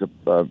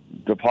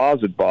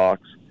deposit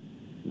box.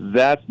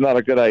 That's not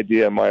a good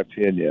idea, in my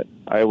opinion.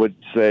 I would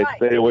say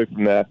stay away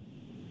from that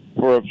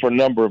for a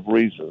number of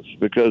reasons,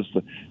 because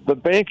the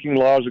banking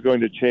laws are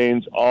going to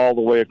change all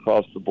the way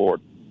across the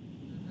board.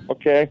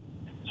 Okay,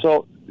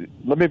 so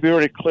let me be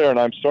very clear,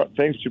 and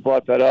thanks you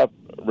brought that up,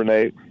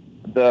 Renee.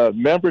 The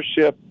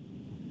membership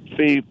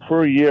fee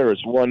per year is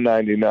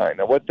 $199.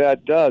 Now, what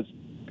that does,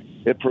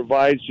 it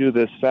provides you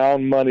this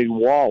sound money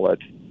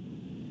wallet,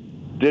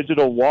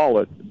 digital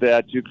wallet,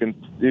 that you can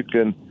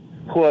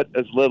put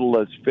as little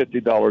as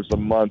 $50 a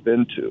month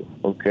into,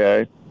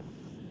 okay,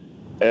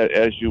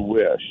 as you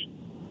wish.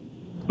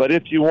 But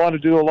if you want to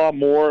do a lot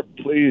more,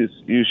 please,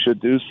 you should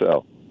do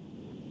so.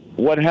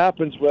 What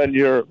happens when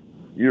your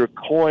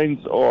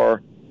coins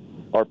are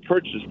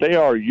purchased? They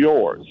are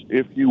yours.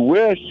 If you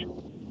wish,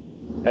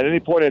 at any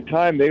point in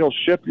time, they'll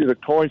ship you the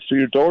coins to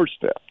your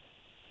doorstep.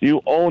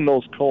 You own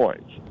those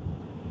coins.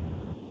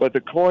 But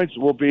the coins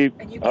will be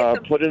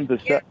put into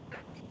the...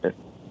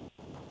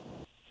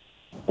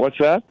 What's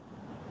that?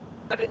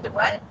 Put into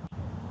what?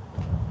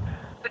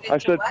 I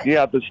said,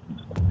 yeah,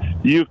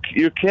 you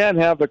can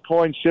have the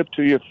coin shipped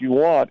to you if you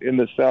want in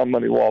the Sound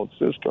Money Wallet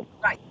system.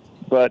 Right.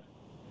 But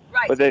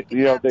so they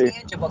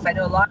tangibles. I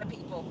know a lot of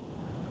people.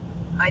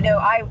 I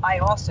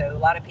also, a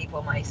lot of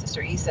people, my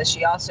sister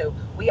Issa,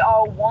 we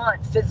all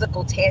want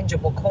physical,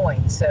 tangible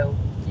coins. So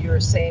you're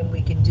saying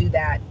we can do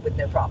that with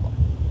no problem.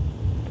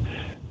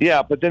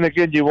 Yeah, but then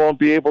again, you won't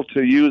be able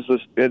to use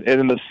this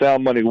in the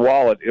Sound Money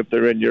Wallet if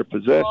they're in your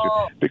possession,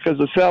 because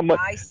the Sound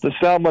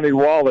Money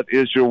Wallet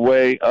is your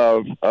way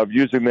of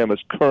using them as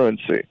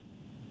currency.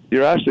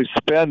 You're actually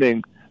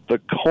spending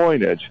the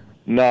coinage,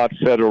 not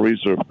Federal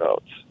Reserve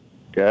notes,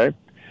 okay?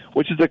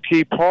 Which is a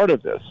key part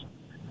of this.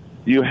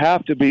 you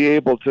have to be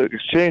able to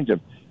exchange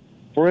them.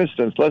 For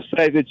instance, let's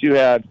say that you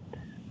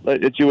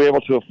were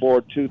able to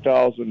afford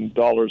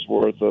 $2,000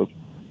 worth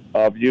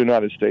of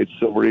United States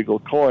Silver Eagle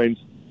coins,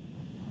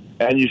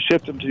 and you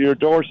shipped them to your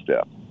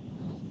doorstep.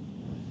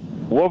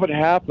 What would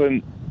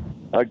happen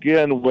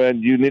again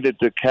when you needed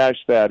to cash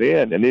that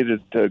in and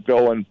needed to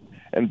go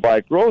and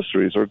buy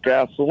groceries or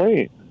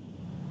gasoline?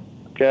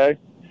 Okay,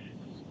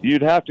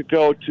 you'd have to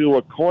go to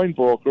a coin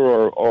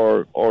broker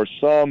or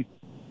some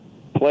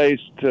place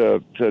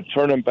to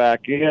turn them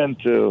back in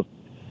to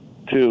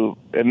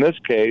in this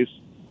case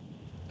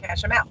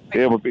cash them out.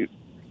 It would be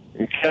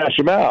cash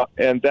them out,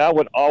 and that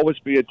would always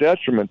be a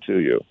detriment to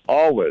you.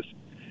 Always.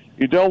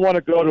 You don't want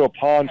to go to a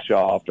pawn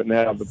shop and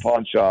have the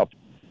pawn shop,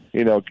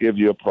 give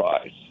you a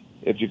price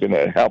if you can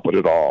help it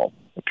at all.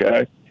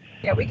 Okay.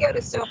 Yeah, we go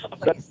to silver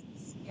places.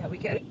 Yeah, we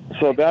go.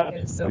 So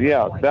that's So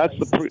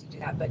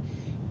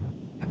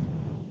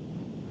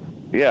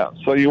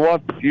you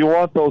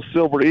want those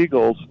Silver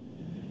Eagles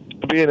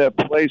to be in a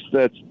place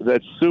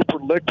that's super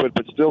liquid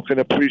but still can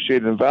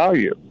appreciate in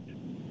value.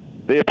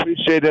 They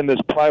appreciate in this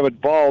private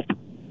vault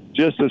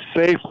just as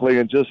safely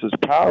and just as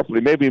powerfully,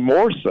 maybe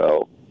more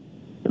so,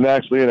 than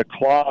actually in a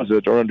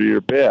closet or under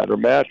your bed or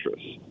mattress.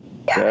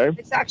 Yeah, okay?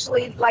 It's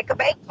actually like a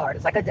bank card.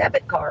 It's like a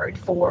debit card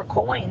for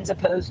coins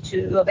opposed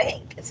to a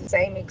bank. It's the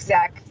same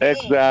exact thing.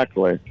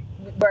 Exactly.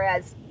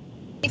 Whereas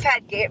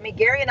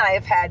Gary and I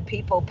have had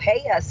people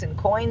pay us in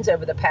coins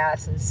over the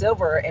past in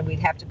silver, and we'd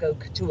have to go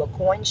to a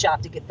coin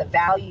shop to get the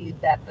value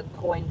that the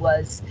coin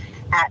was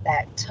at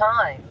that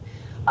time.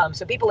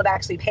 So people have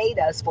actually paid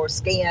us for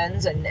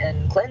scans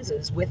and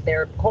cleanses with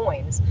their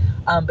coins.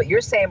 But you're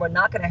saying we're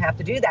not going to have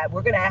to do that.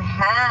 We're going to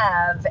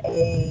have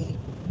a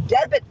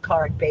debit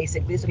card,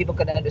 basically, so people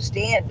can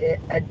understand it.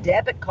 A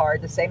debit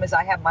card, the same as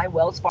I have my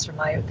Wells Fargo for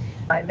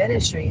my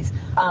ministries.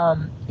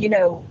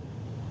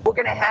 We're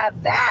going to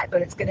have that,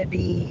 but it's going to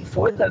be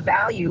for the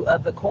value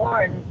of the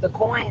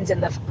coins,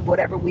 and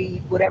whatever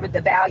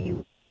the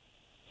value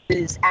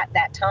is at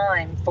that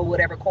time for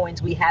whatever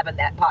coins we have in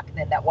that pocket,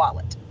 in that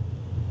wallet.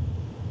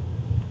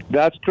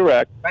 That's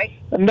correct. Right.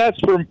 And that's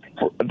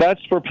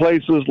for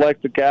places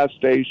like the gas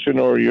station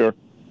or your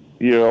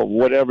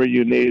whatever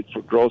you need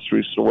for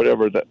groceries or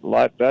whatever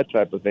that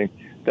type of thing.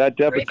 That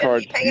debit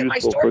card is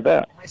useful for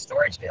that. My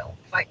storage bill.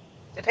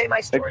 To pay my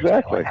storage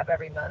bill I have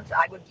every month,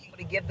 I would be able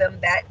to give them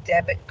that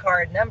debit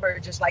card number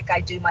just like I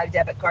do my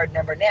debit card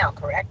number now,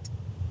 correct?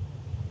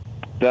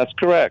 That's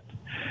correct.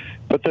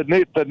 But the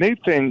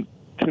neat thing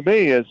to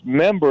me is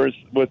members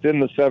within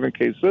the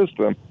 7K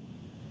system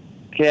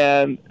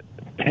can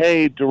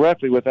pay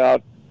directly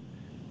without,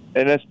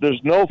 and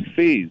there's no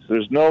fees.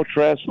 There's no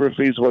transfer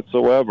fees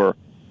whatsoever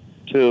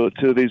to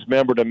these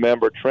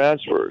member-to-member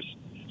transfers.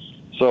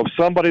 So if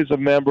somebody's a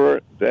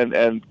member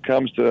and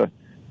comes to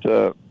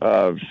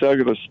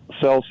Cellular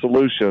Cell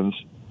Solutions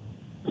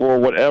for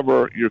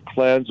whatever your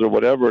cleanse or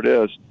whatever it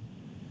is,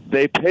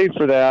 they pay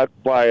for that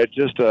by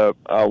just a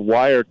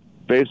wire,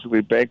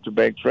 basically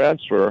bank-to-bank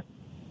transfer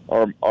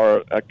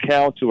or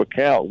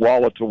account-to-account,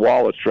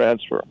 wallet-to-wallet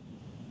transfer,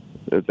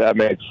 if that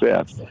makes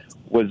sense,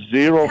 with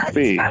zero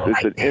fees.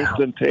 It's an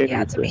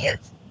instantaneous thing. Yeah,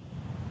 to me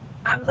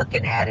I'm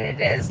looking at it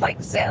as like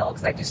Zelle,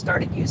 because I just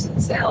started using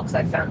Zelle because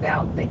I found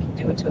out they can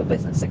do it to a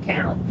business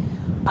account.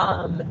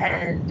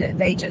 And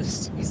they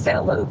just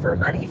sell over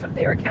money from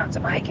their account to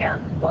my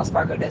account. Wells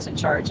Fargo doesn't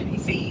charge any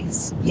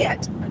fees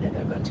yet. I know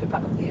they're going to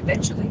probably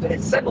eventually, but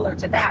it's similar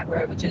to that, where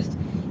it would just,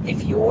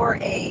 if you're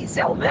a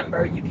Zelle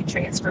member, you can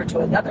transfer to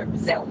another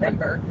Zelle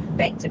member,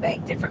 bank to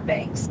bank, different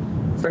banks,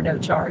 for no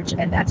charge.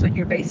 And that's what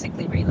you're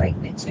basically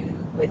relating it to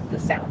with the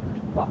Sound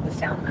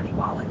Money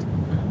wallet.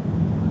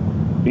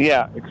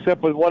 Yeah,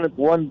 except with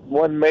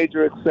one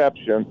major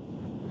exception.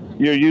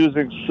 You're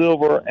using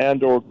silver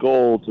and or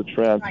gold to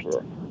transfer.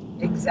 Right.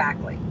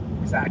 Exactly.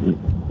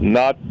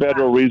 Not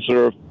Federal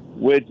Reserve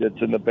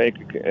widgets in the bank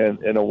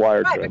in a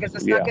wire transfer. Right, because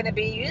it's not going to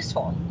be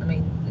useful. I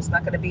mean, it's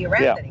not going to be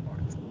around anymore.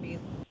 It's going to be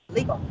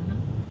illegal.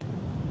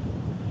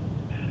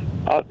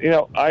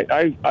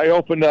 I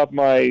opened up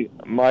my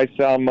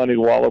Sound Money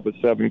wallet with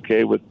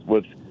 7K with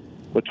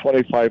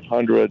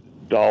 $2,500.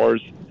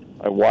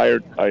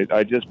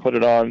 I just put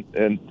it on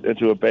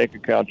into a bank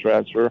account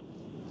transfer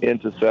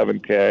into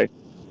 7K,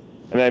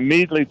 and I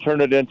immediately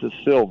turned it into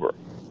silver.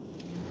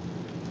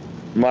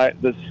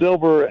 The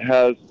silver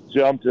has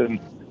jumped in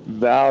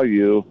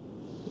value,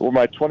 where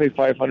my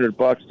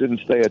 $2,500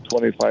 didn't stay at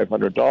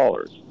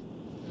 $2,500.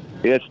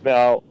 It's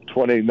now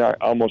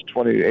almost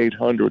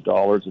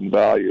 $2,800 in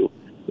value.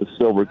 The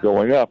silver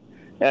going up,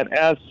 and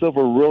as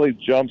silver really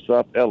jumps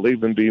up, it'll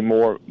even be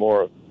more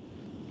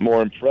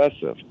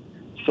impressive.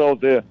 So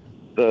the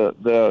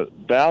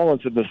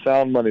balance in the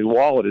Sound Money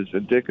wallet is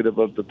indicative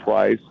of the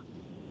price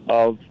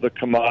of the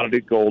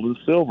commodity gold and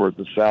silver,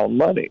 the Sound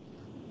Money,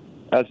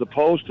 as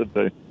opposed to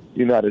the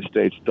United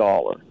States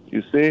dollar.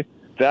 You see,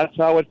 that's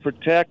how it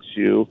protects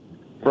you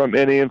from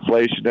any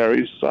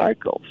inflationary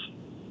cycles.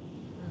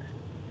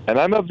 And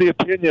I'm of the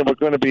opinion we're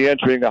going to be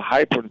entering a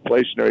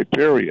hyperinflationary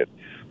period,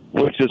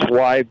 which is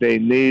why they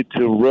need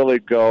to really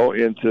go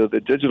into the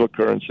digital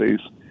currencies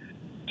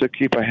to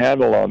keep a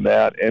handle on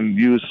that and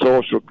use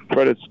social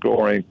credit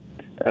scoring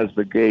as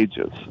the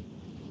gauges.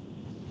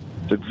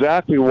 It's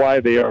exactly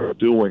why they are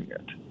doing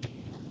it.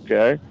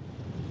 Okay?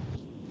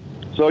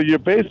 So you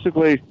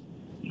basically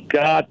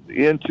got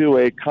into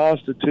a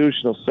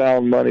constitutional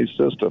sound money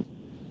system.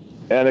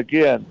 And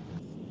again,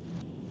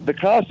 the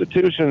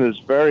Constitution is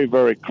very,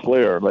 very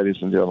clear,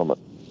 ladies and gentlemen.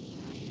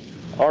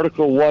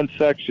 Article 1,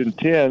 Section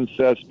 10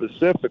 says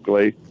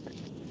specifically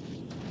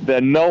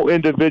that no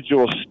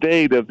individual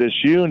state of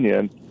this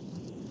union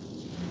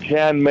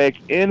can make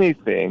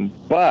anything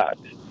but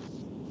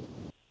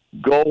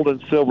gold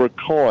and silver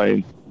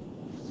coin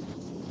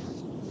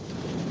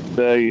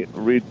the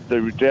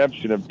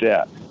redemption of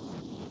debt.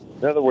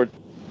 In other words,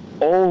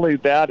 only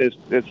that is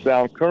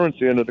sound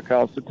currency under the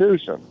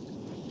Constitution.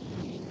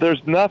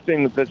 There's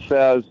nothing that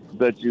says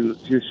that you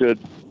should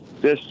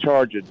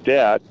discharge a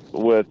debt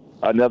with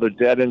another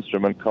debt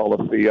instrument called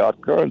a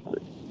fiat currency.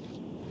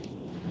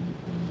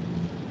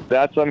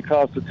 That's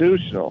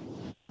unconstitutional.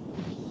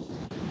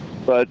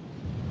 But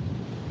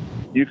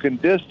you can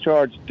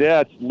discharge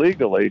debts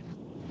legally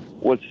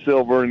with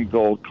silver and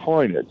gold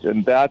coinage,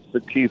 and that's the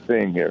key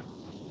thing here.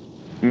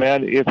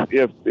 Man,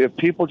 if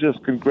people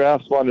just can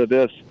grasp onto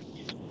this,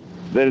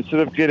 that instead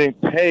of getting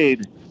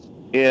paid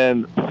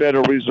in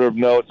Federal Reserve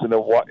notes in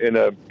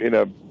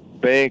a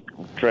bank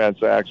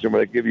transaction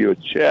where they give you a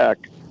check,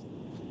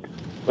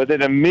 but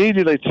then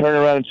immediately turn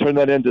around and turn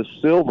that into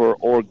silver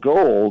or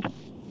gold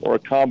or a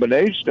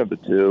combination of the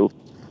two,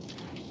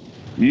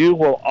 you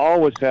will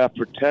always have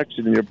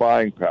protection in your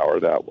buying power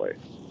that way.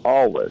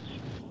 Always.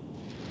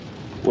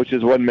 Which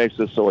is what makes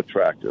it so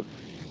attractive.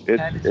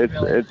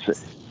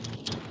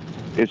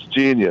 It's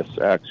genius,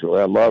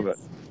 actually. I love it.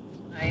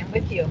 I am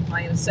with you.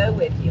 I am so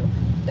with you.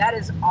 That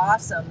is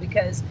awesome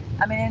because,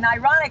 I mean, and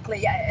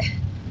ironically,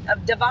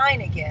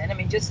 Divine again. I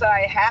mean, just so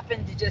I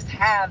happened to just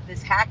have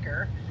this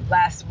hacker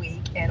last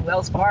week, and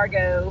Wells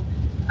Fargo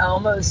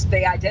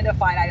they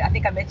identified, I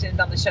think I mentioned it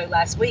on the show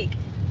last week,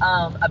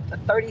 a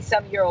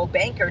 30-some-year-old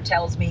banker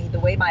tells me the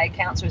way my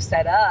accounts were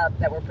set up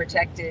that were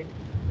protected,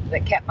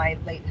 that kept my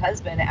late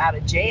husband out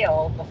of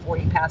jail before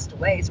he passed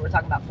away. So we're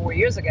talking about 4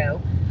 years ago.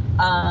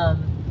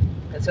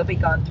 Because he'll be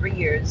gone 3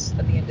 years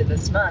at the end of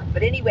this month.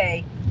 But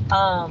anyway,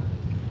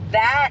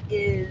 that's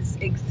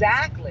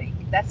exactly,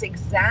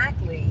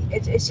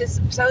 it's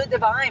just so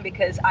divine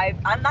because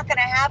I'm not going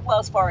to have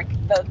Wells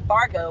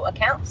Fargo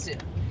account soon.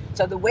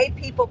 So the way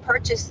people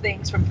purchase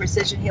things from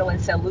Precision Healing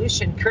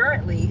Solution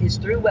currently is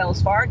through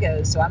Wells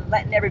Fargo. So I'm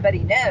letting everybody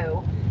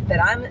know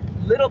that I'm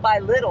little by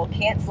little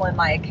canceling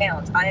my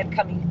accounts. I am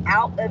coming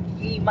out of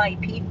ye my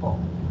people.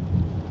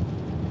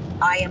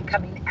 I am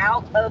coming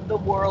out of the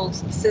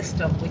world's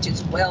system, which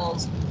is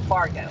Wells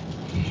Fargo.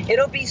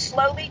 It'll be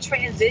slowly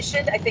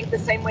transitioned, I think the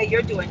same way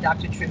you're doing,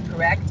 Dr. True,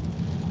 correct?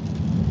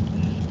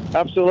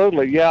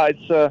 Absolutely. Yeah,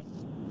 it's.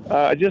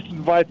 I just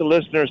invite the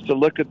listeners to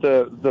look at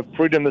the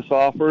freedom this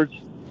offers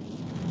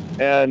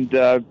and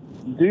do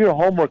your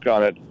homework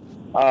on it.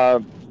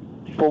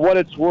 For what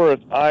it's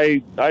worth,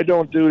 I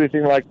don't do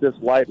anything like this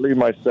lightly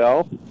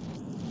myself.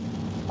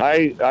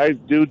 I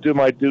do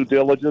my due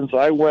diligence.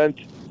 I went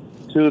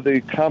to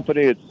the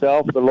company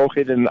itself. They're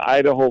located in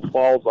Idaho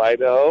Falls,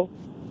 Idaho.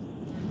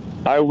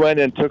 I went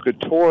and took a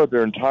tour of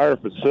their entire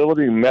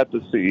facility, met the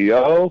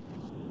CEO,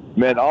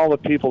 met all the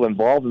people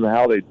involved in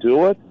how they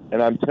do it,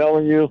 and I'm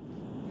telling you,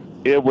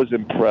 it was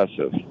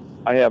impressive.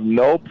 I have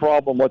no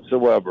problem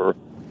whatsoever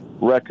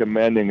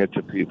recommending it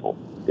to people.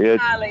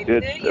 It's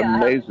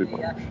amazing.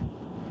 Hallelujah.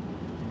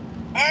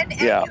 And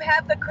you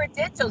have the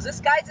credentials.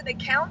 This guy's an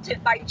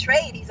accountant by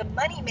trade. He's a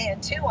money man,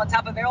 too, on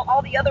top of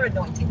all the other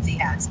anointings he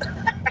has.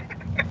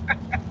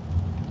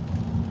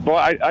 Well,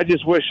 I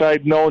just wish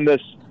I'd known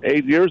this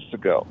 8 years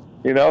ago,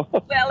 you know?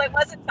 Well, it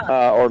wasn't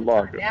time. Or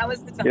longer. Now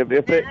is the time.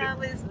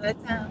 Now is the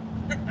time.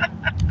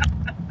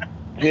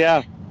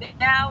 Yeah.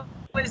 Now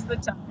is the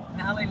time.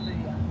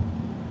 Hallelujah.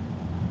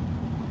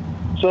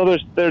 So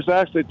there's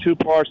actually two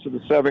parts to the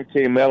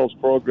 7K Metals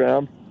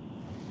program.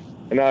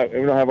 And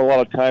we don't have a lot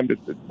of time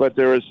but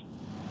there's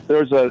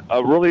a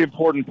really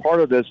important part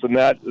of this, and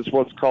that is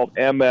what's called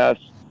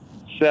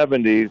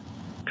MS-70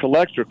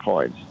 collector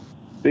coins.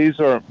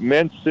 These are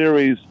Mint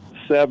Series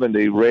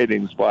 70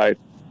 ratings by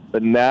the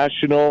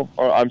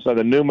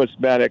the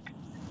Numismatic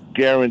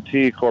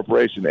Guarantee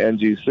Corporation,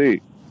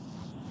 NGC.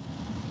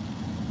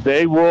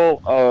 They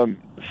will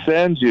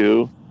send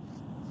you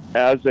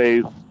as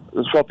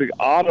it's called the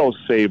Auto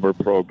Saver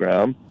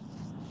program,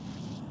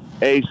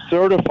 a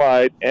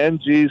certified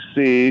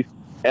NGC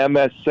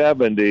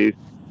MS-70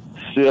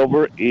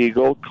 Silver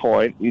Eagle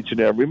coin each and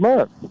every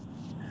month.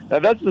 Now,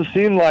 that doesn't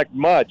seem like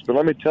much, but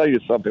let me tell you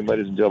something,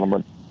 ladies and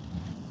gentlemen.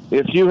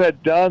 If you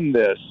had done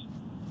this,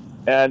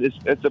 and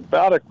it's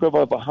about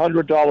equivalent of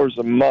 $100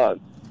 a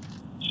month,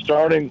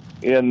 starting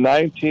in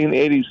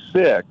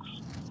 1986,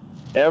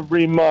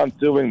 every month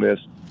doing this,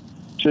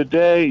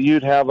 today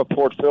you'd have a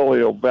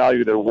portfolio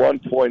valued at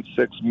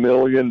 $1.6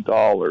 million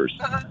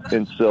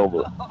in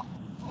silver.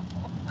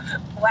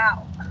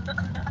 Wow.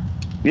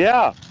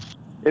 Yeah,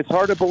 it's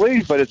hard to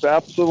believe, but it's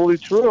absolutely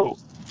true.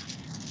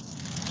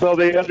 So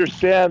they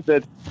understand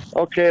that,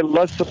 okay,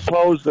 let's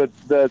suppose that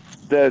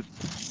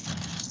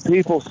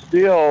people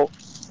still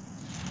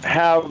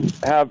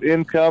have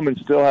income and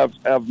still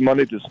have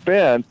money to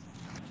spend.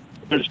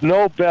 There's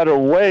no better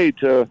way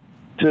to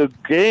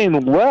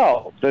gain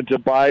wealth than to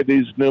buy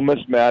these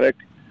numismatic,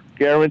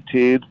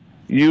 guaranteed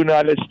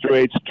United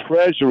States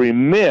Treasury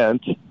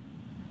mint.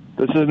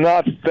 This is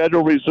not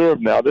Federal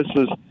Reserve now. This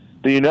is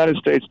the United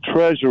States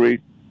Treasury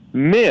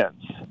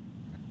mints.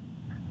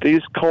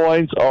 These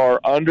coins they're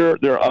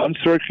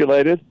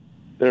uncirculated,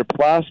 they're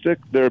plastic,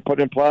 they're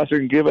put in plastic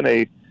and given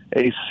a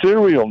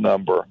serial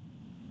number,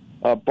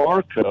 a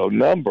barcode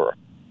number.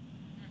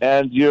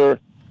 And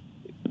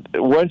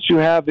once you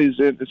have these,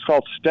 it's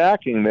called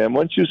stacking them.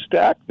 Once you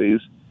stack these,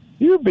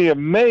 you'd be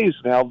amazed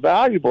at how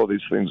valuable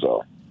these things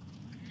are.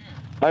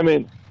 I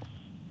mean,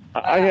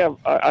 I had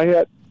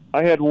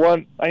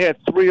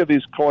 3 of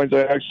these coins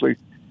I actually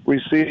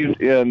received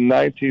in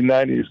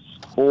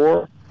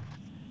 1994.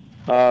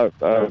 A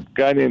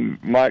guy named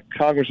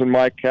Congressman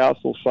Mike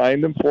Castle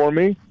signed them for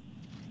me.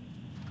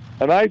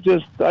 And I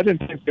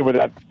didn't think they were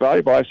that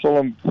valuable. I sold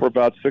them for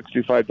about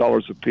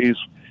 $65 a piece.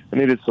 I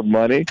needed some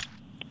money.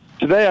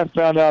 Today I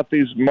found out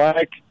these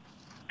Mike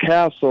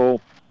Castle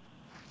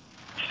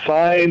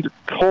signed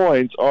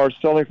coins are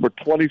selling for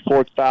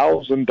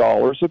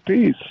 $24,000 a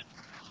piece.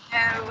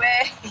 No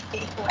way.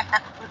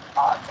 Wow,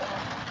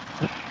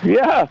 awesome.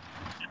 Yeah.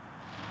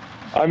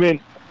 I mean,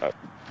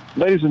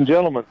 ladies and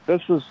gentlemen,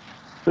 this is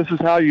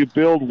how you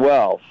build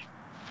wealth.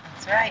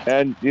 That's right.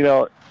 And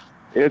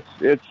it's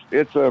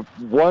a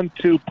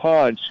 1-2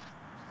 punch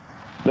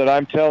that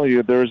I'm telling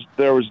you.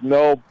 There was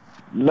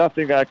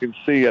nothing I can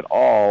see at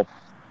all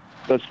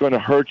that's going to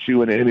hurt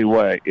you in any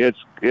way. It's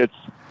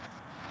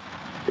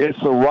the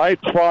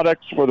right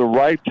products for the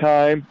right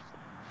time,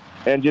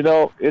 and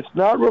it's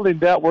not really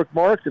network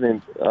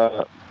marketing,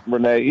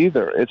 Renee,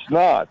 either. It's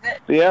not.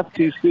 The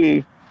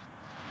FTC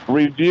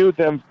reviewed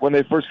them when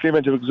they first came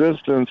into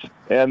existence,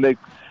 and they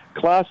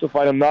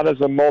classified them not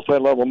as a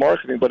multi-level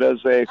marketing, but as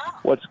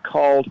what's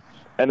called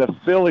an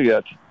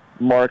affiliate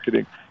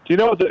marketing. Do you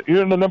know that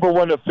the number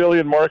one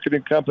affiliate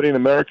marketing company in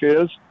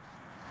America is?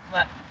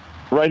 What?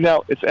 Right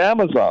now, it's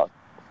Amazon.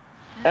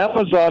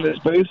 Amazon is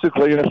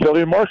basically an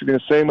affiliate marketing,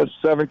 the same as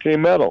 7K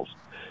Metals.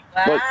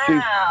 Wow,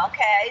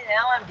 okay,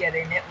 now I'm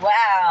getting it.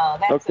 Wow,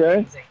 that's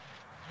amazing.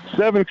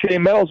 7K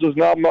Metals is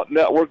not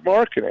network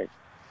marketing.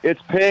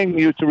 It's paying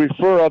you to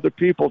refer other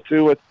people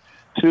to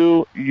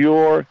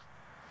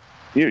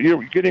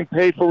you're getting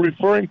paid for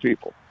referring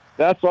people.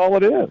 That's all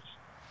it is.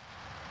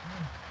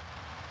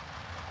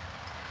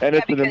 And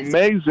it's an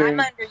amazing... I'm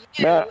under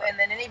you, and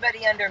then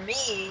anybody under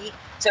me,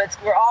 so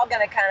we're all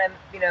going to kind of,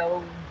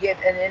 get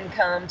an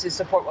income to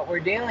support what we're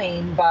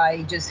doing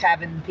by just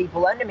having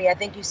people under me. I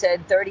think you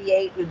said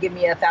 38 would give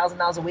me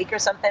 $1,000 a week or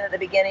something at the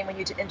beginning when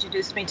you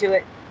introduced me to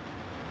it.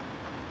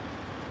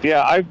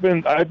 Yeah, I've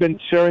been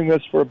sharing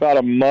this for about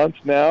a month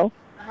now.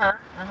 I've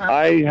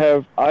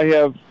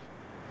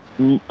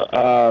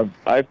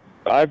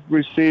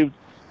received,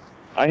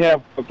 I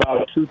have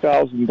about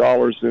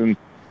 $2,000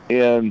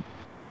 in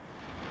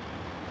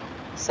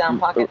Sound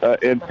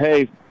pocket in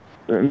pay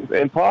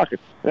in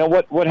pockets. Now,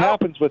 what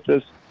happens with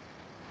this?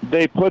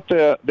 They put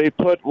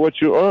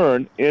what you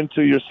earn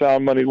into your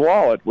Sound Money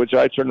wallet, which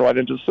I turn right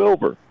into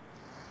silver.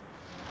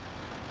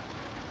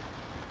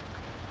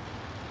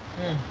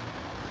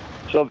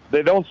 So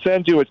they don't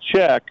send you a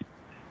check;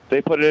 they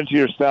put it into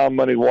your Sound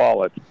Money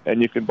wallet,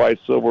 and you can buy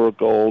silver or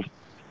gold.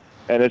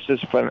 And it's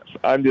just fun.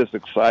 I'm just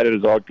excited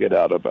as all get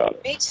out about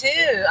it. Me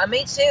too.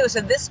 Me too.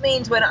 So this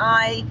means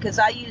because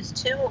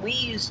we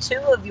use 2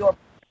 of your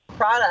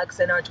products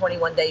in our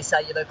 21-day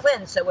cellular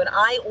cleanse. So when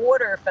I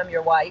order from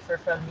your wife or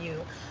from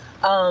you,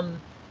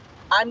 I'm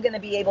going to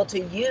be able to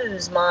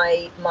use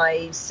my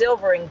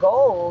silver and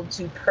gold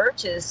to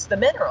purchase the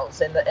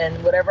minerals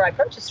and whatever I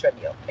purchase from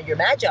you, your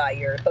Magi,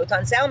 your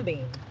Photon Sound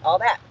Beam, all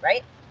that,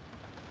 right?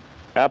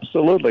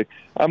 Absolutely.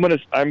 I've been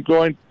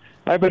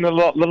a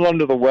little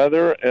under the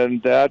weather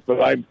and that,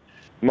 but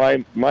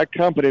my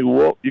company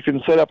you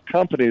can set up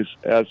companies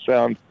as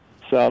Sound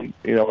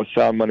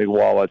Money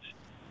wallets.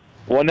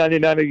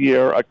 $199 a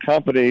year, a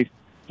company,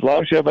 as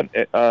long as you have an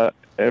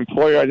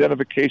employer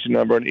identification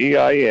number, an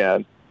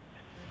EIN,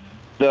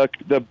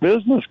 the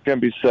business can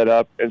be set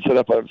up a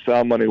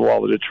Sound Money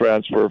wallet to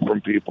transfer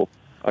from people,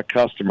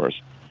 customers.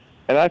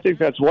 And I think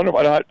that's wonderful.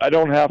 I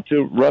don't have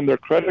to run their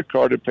credit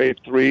card and pay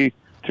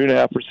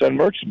 3.5%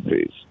 merchant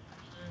fees.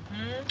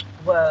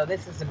 Whoa,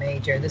 this is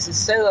major. This is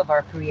so of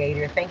our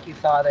Creator. Thank you,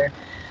 Father.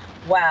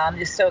 Wow, I'm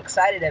just so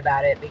excited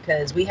about it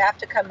because we have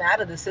to come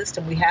out of the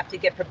system. We have to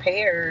get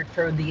prepared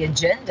for the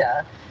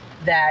agenda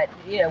that,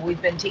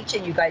 we've been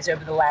teaching you guys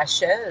over the last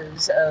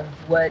shows of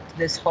what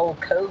this whole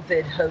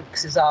COVID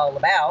hoax is all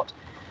about.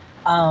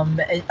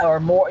 Or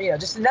more,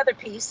 just another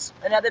piece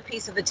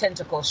of the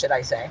tentacle, should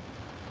I say.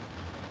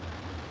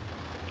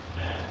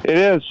 It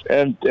is,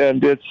 and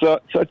it's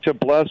such a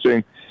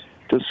blessing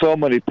to so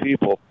many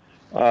people.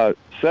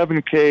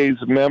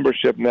 7K's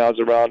membership now is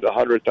around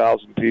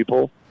 100,000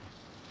 people.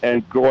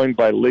 and growing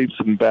by leaps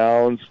and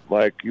bounds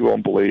like you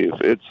won't believe.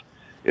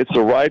 It's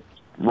the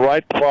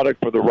right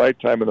product for the right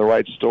time and the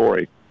right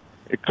story.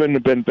 It couldn't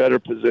have been better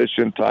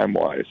positioned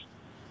time-wise.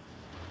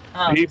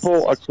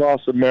 People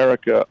across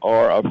America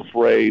are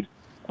afraid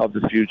of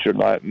the future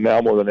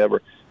now more than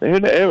ever.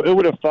 It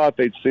would have thought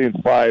they'd seen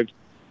 $5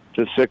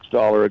 to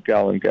 $6 a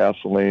gallon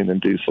gasoline and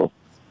diesel.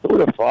 It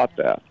would have thought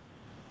that.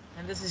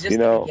 And this is just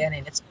the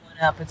beginning. It's going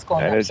up. It's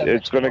going up. And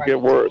it's going to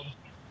get worse.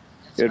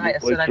 That's right.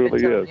 That's what I've been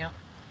telling you.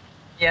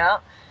 Yeah.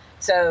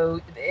 So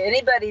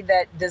anybody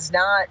that does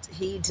not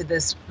heed to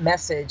this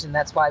message, and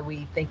that's why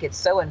we think it's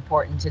so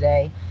important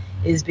today,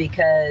 is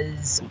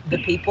because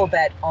the people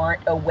that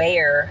aren't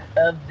aware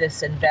of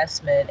this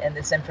investment and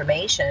this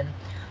information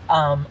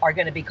are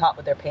going to be caught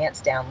with their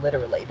pants down,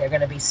 literally. They're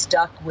going to be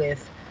stuck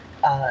with,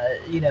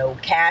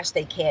 cash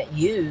they can't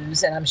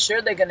use. And I'm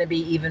sure they're going to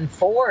be even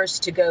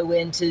forced to go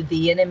into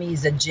the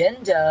enemy's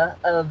agenda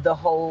of the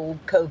whole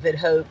COVID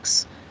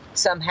hoax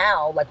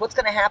somehow. Like, what's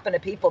going to happen to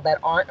people that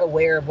aren't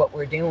aware of what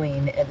we're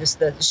doing? And just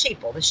the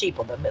sheeple,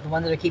 the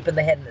ones that are keeping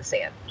the head in the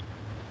sand.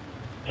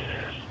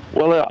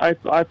 Well,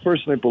 I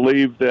personally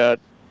believe that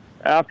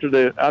after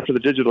the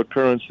digital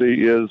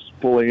currency is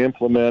fully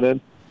implemented,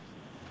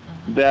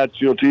 that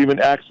to even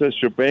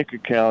access your bank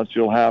accounts,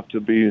 you'll have to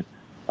be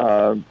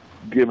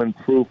given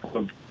proof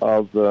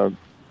of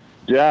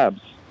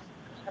jabs,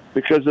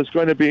 because it's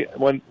going to be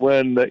when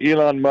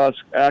Elon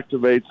Musk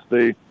activates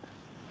the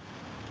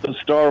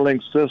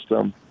Starlink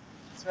system.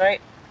 That's right.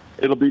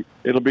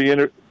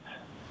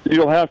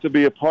 You'll have to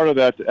be a part of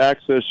that to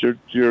access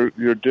your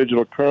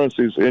digital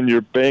currencies in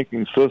your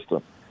banking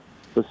system.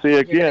 But see,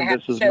 again,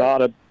 this is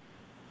not a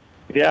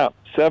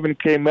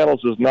 7K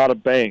Metals is not a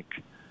bank.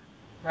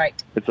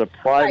 Right. It's a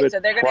private. Right. So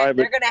they're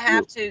going to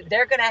have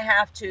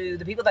to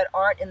the people that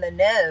aren't in the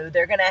know,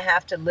 they're going to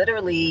have to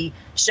literally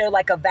show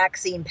like a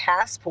vaccine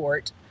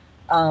passport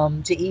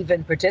to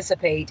even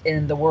participate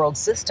in the world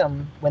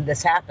system when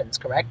this happens,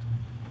 correct?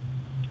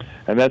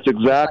 And that's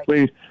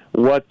exactly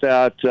what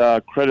that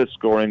credit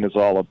scoring is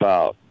all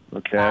about.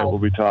 Okay, what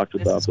we talked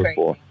about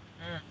before.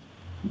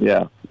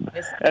 Yeah,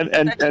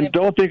 and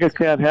don't think it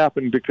can't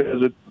happen,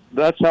 because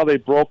that's how they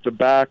broke the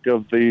back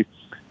of the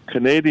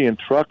Canadian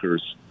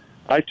truckers.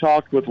 I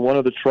talked with one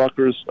of the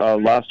truckers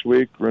last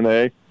week,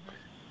 Renee.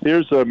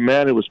 Here's a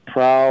man who was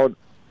proud,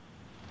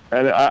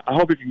 and I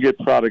hope he can get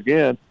proud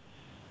again.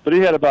 But he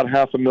had about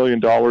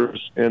 $500,000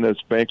 in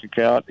his bank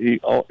account.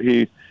 He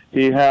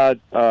had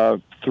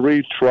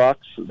 3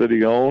 trucks that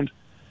he owned,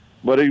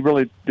 but he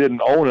really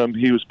didn't own them.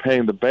 He was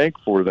paying the bank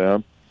for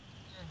them.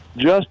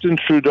 Justin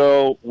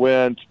Trudeau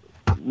went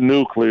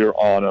nuclear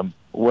on him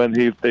when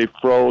they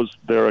froze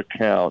their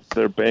accounts,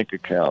 their bank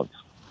accounts.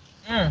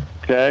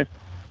 Okay?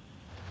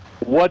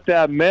 What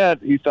that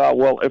meant, he thought,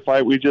 well, if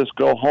we just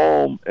go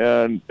home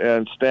and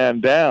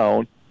stand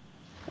down,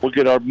 we'll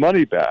get our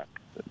money back.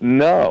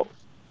 No.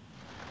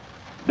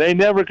 They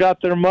never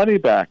got their money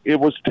back. It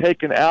was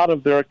taken out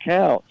of their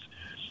accounts.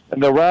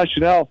 And the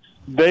rationale,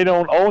 they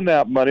don't own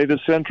that money. The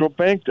central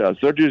bank does.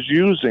 They're just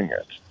using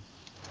it.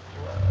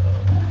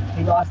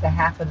 He lost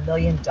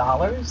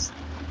 $500,000?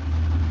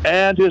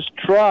 And his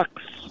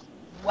trucks.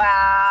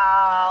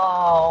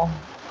 Wow.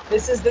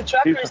 This is the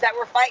truckers that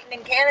were fighting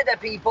in Canada,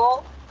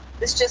 people.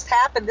 This just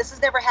happened. This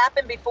has never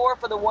happened before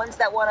for the ones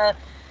that want to,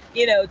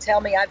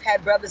 tell me. I've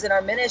had brothers in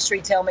our ministry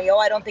tell me,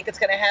 I don't think it's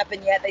going to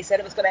happen yet. They said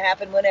it was going to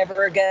happen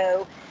whenever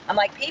ago. I'm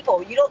like,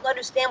 people, you don't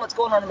understand what's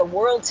going on in the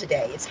world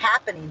today. It's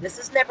happening. This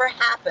has never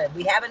happened.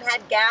 We haven't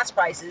had gas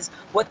prices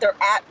what they're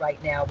at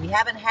right now. We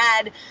haven't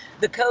had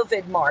the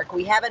COVID mark.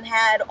 We haven't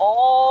had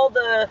all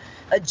the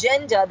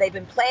agenda they've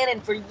been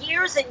planning for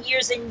years and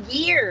years and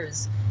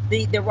years.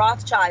 The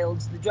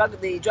Rothschilds, the drug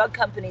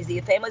companies, the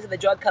families of the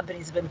drug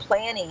companies have been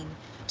planning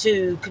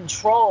to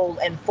control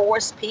and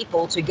force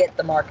people to get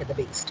the mark of the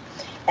beast.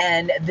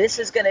 And this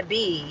is going to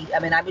be,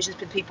 I was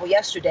just with people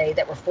yesterday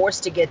that were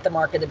forced to get the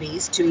mark of the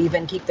beast to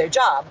even keep their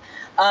job.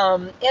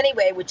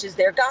 Anyway, which is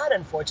their God,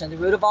 unfortunately.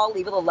 The root of all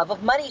evil, the love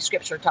of money,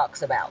 Scripture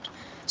talks about.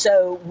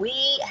 So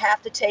we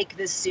have to take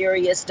this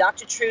serious.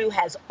 Dr. True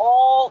has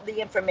all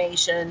the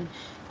information,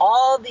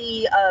 all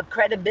the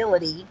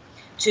credibility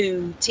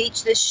to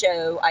teach this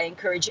show. I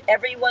encourage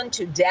everyone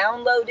to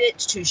download it,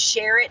 to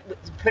share it,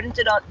 print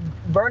it on,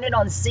 burn it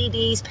on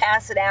CDs,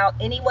 pass it out.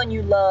 Anyone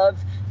you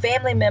love,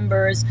 family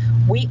members,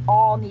 we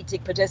all need to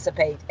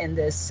participate in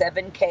this.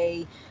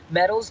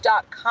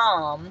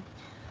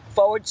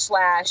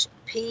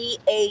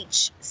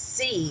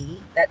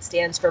 7kmetals.com/PHC. That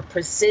stands for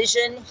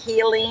Precision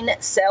Healing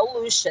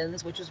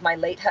Solutions, which was my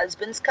late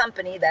husband's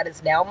company. That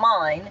is now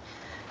mine.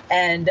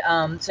 And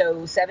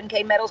so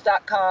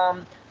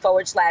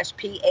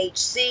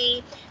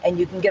 7kmetals.com/PHC, and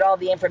you can get all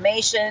the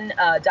information.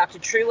 Dr.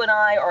 True and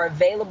I are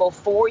available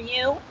for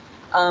you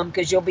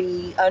because you'll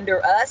be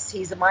under us.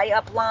 He's my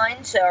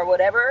upline, or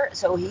whatever,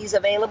 so he's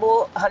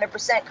available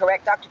 100%.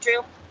 Correct, Dr.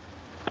 True?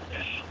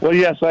 Well,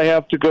 yes, I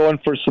have to go in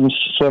for some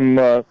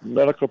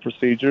medical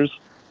procedures,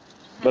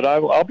 but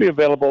I'll be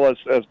available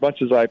as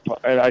much as I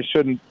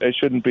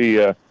shouldn't be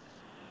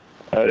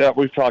Yeah,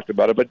 we've talked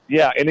about it, but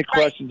yeah, any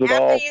questions at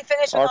all, After you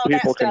finish with our all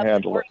people that can stuff,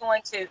 handle it.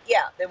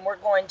 then we're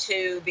going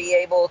to be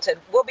able to,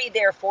 we'll be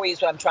there for you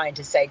is what I'm trying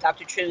to say.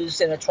 Dr.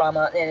 True's in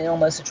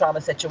almost a trauma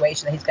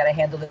situation that he's got to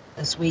handle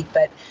this week,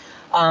 but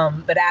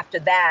after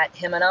that,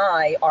 him and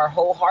I are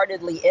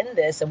wholeheartedly in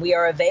this, and we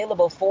are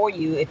available for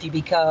you if you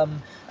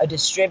become a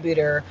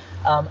distributor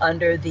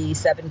under the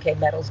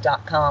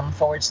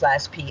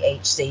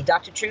 7kmetals.com/PHC.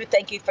 Dr. True,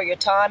 thank you for your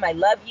time. I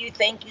love you.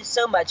 Thank you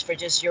so much for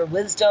just your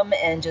wisdom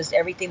and just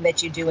everything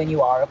that you do and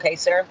you are. Okay,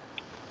 sir?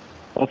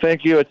 Well,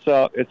 thank you. It's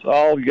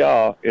all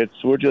Yah.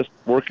 We're just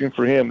working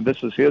for him.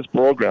 This is his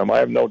program. I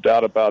have no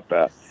doubt about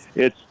that.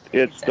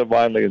 It's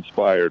divinely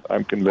inspired.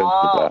 I'm convinced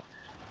of that.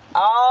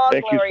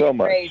 Thank you so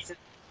much. Praise.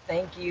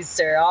 Thank you,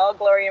 sir. All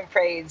glory and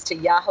praise to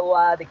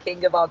Yahuwah, the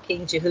King of all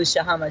kings,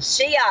 Yahushua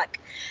HaMashiach.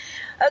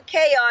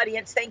 Okay,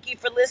 audience, thank you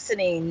for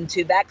listening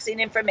to Vaccine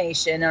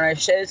Information. Our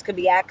shows can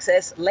be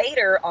accessed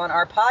later on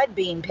our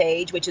Podbean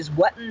page, which is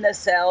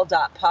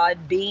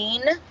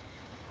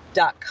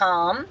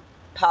whatinthecell.podbean.com.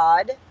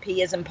 Pod,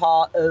 P as in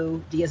Paul,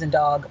 O, D as in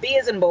dog, B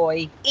as in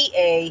boy,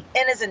 EA,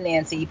 N as in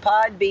Nancy,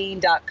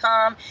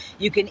 podbean.com.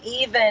 You can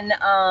even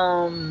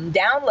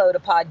download a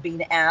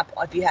Podbean app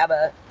if you have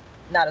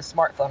not a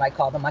smartphone, I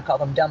call them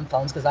dumb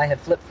phones because I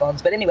have flip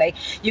phones. But anyway,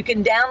 you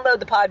can download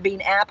the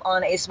Podbean app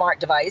on a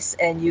smart device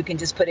and you can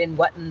just put in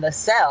What in the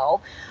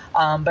Cell.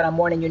 But I'm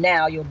warning you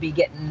now, you'll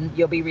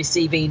be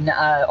receiving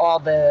all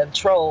the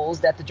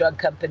trolls that the drug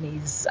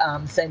companies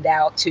send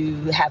out to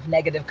have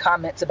negative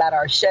comments about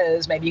our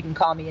shows. Maybe you can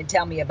call me and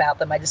tell me about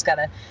them. I just got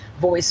a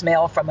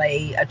voicemail from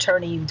a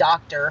attorney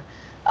doctor.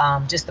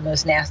 Just the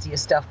most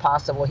nastiest stuff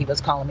possible. He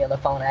was calling me on the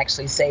phone. I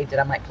actually saved it.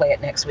 I might play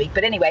it next week.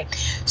 But anyway,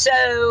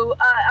 so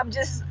I'm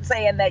just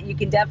saying that you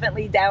can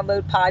definitely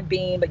download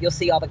Podbean, but you'll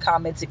see all the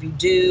comments if you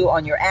do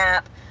on your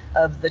app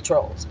of the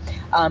trolls.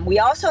 We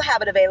also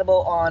have it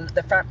available on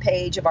the front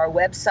page of our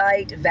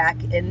website,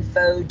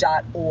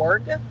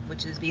 vacinfo.org,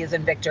 which is V as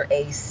in Victor,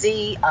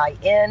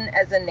 ACIN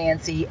as in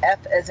Nancy,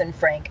 F as in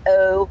Frank,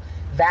 O,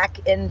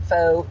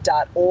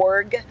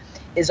 vacinfo.org.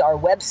 is our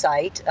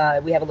website.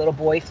 We have a little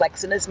boy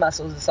flexing his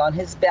muscles. It's on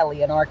his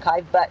belly, an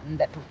archive button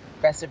that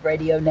Progressive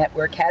Radio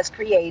Network has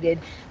created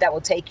that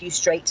will take you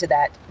straight to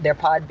their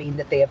Podbean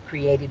that they have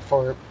created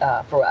for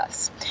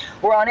us.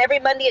 We're on every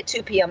Monday at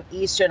 2 p.m.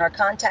 Eastern. Our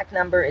contact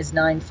number is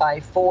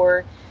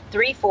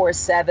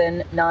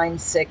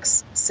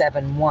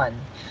 954-347-9671.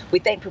 We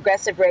thank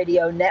Progressive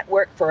Radio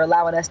Network for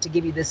allowing us to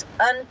give you this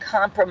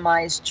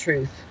uncompromised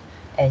truth,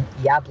 and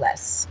Yah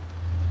bless.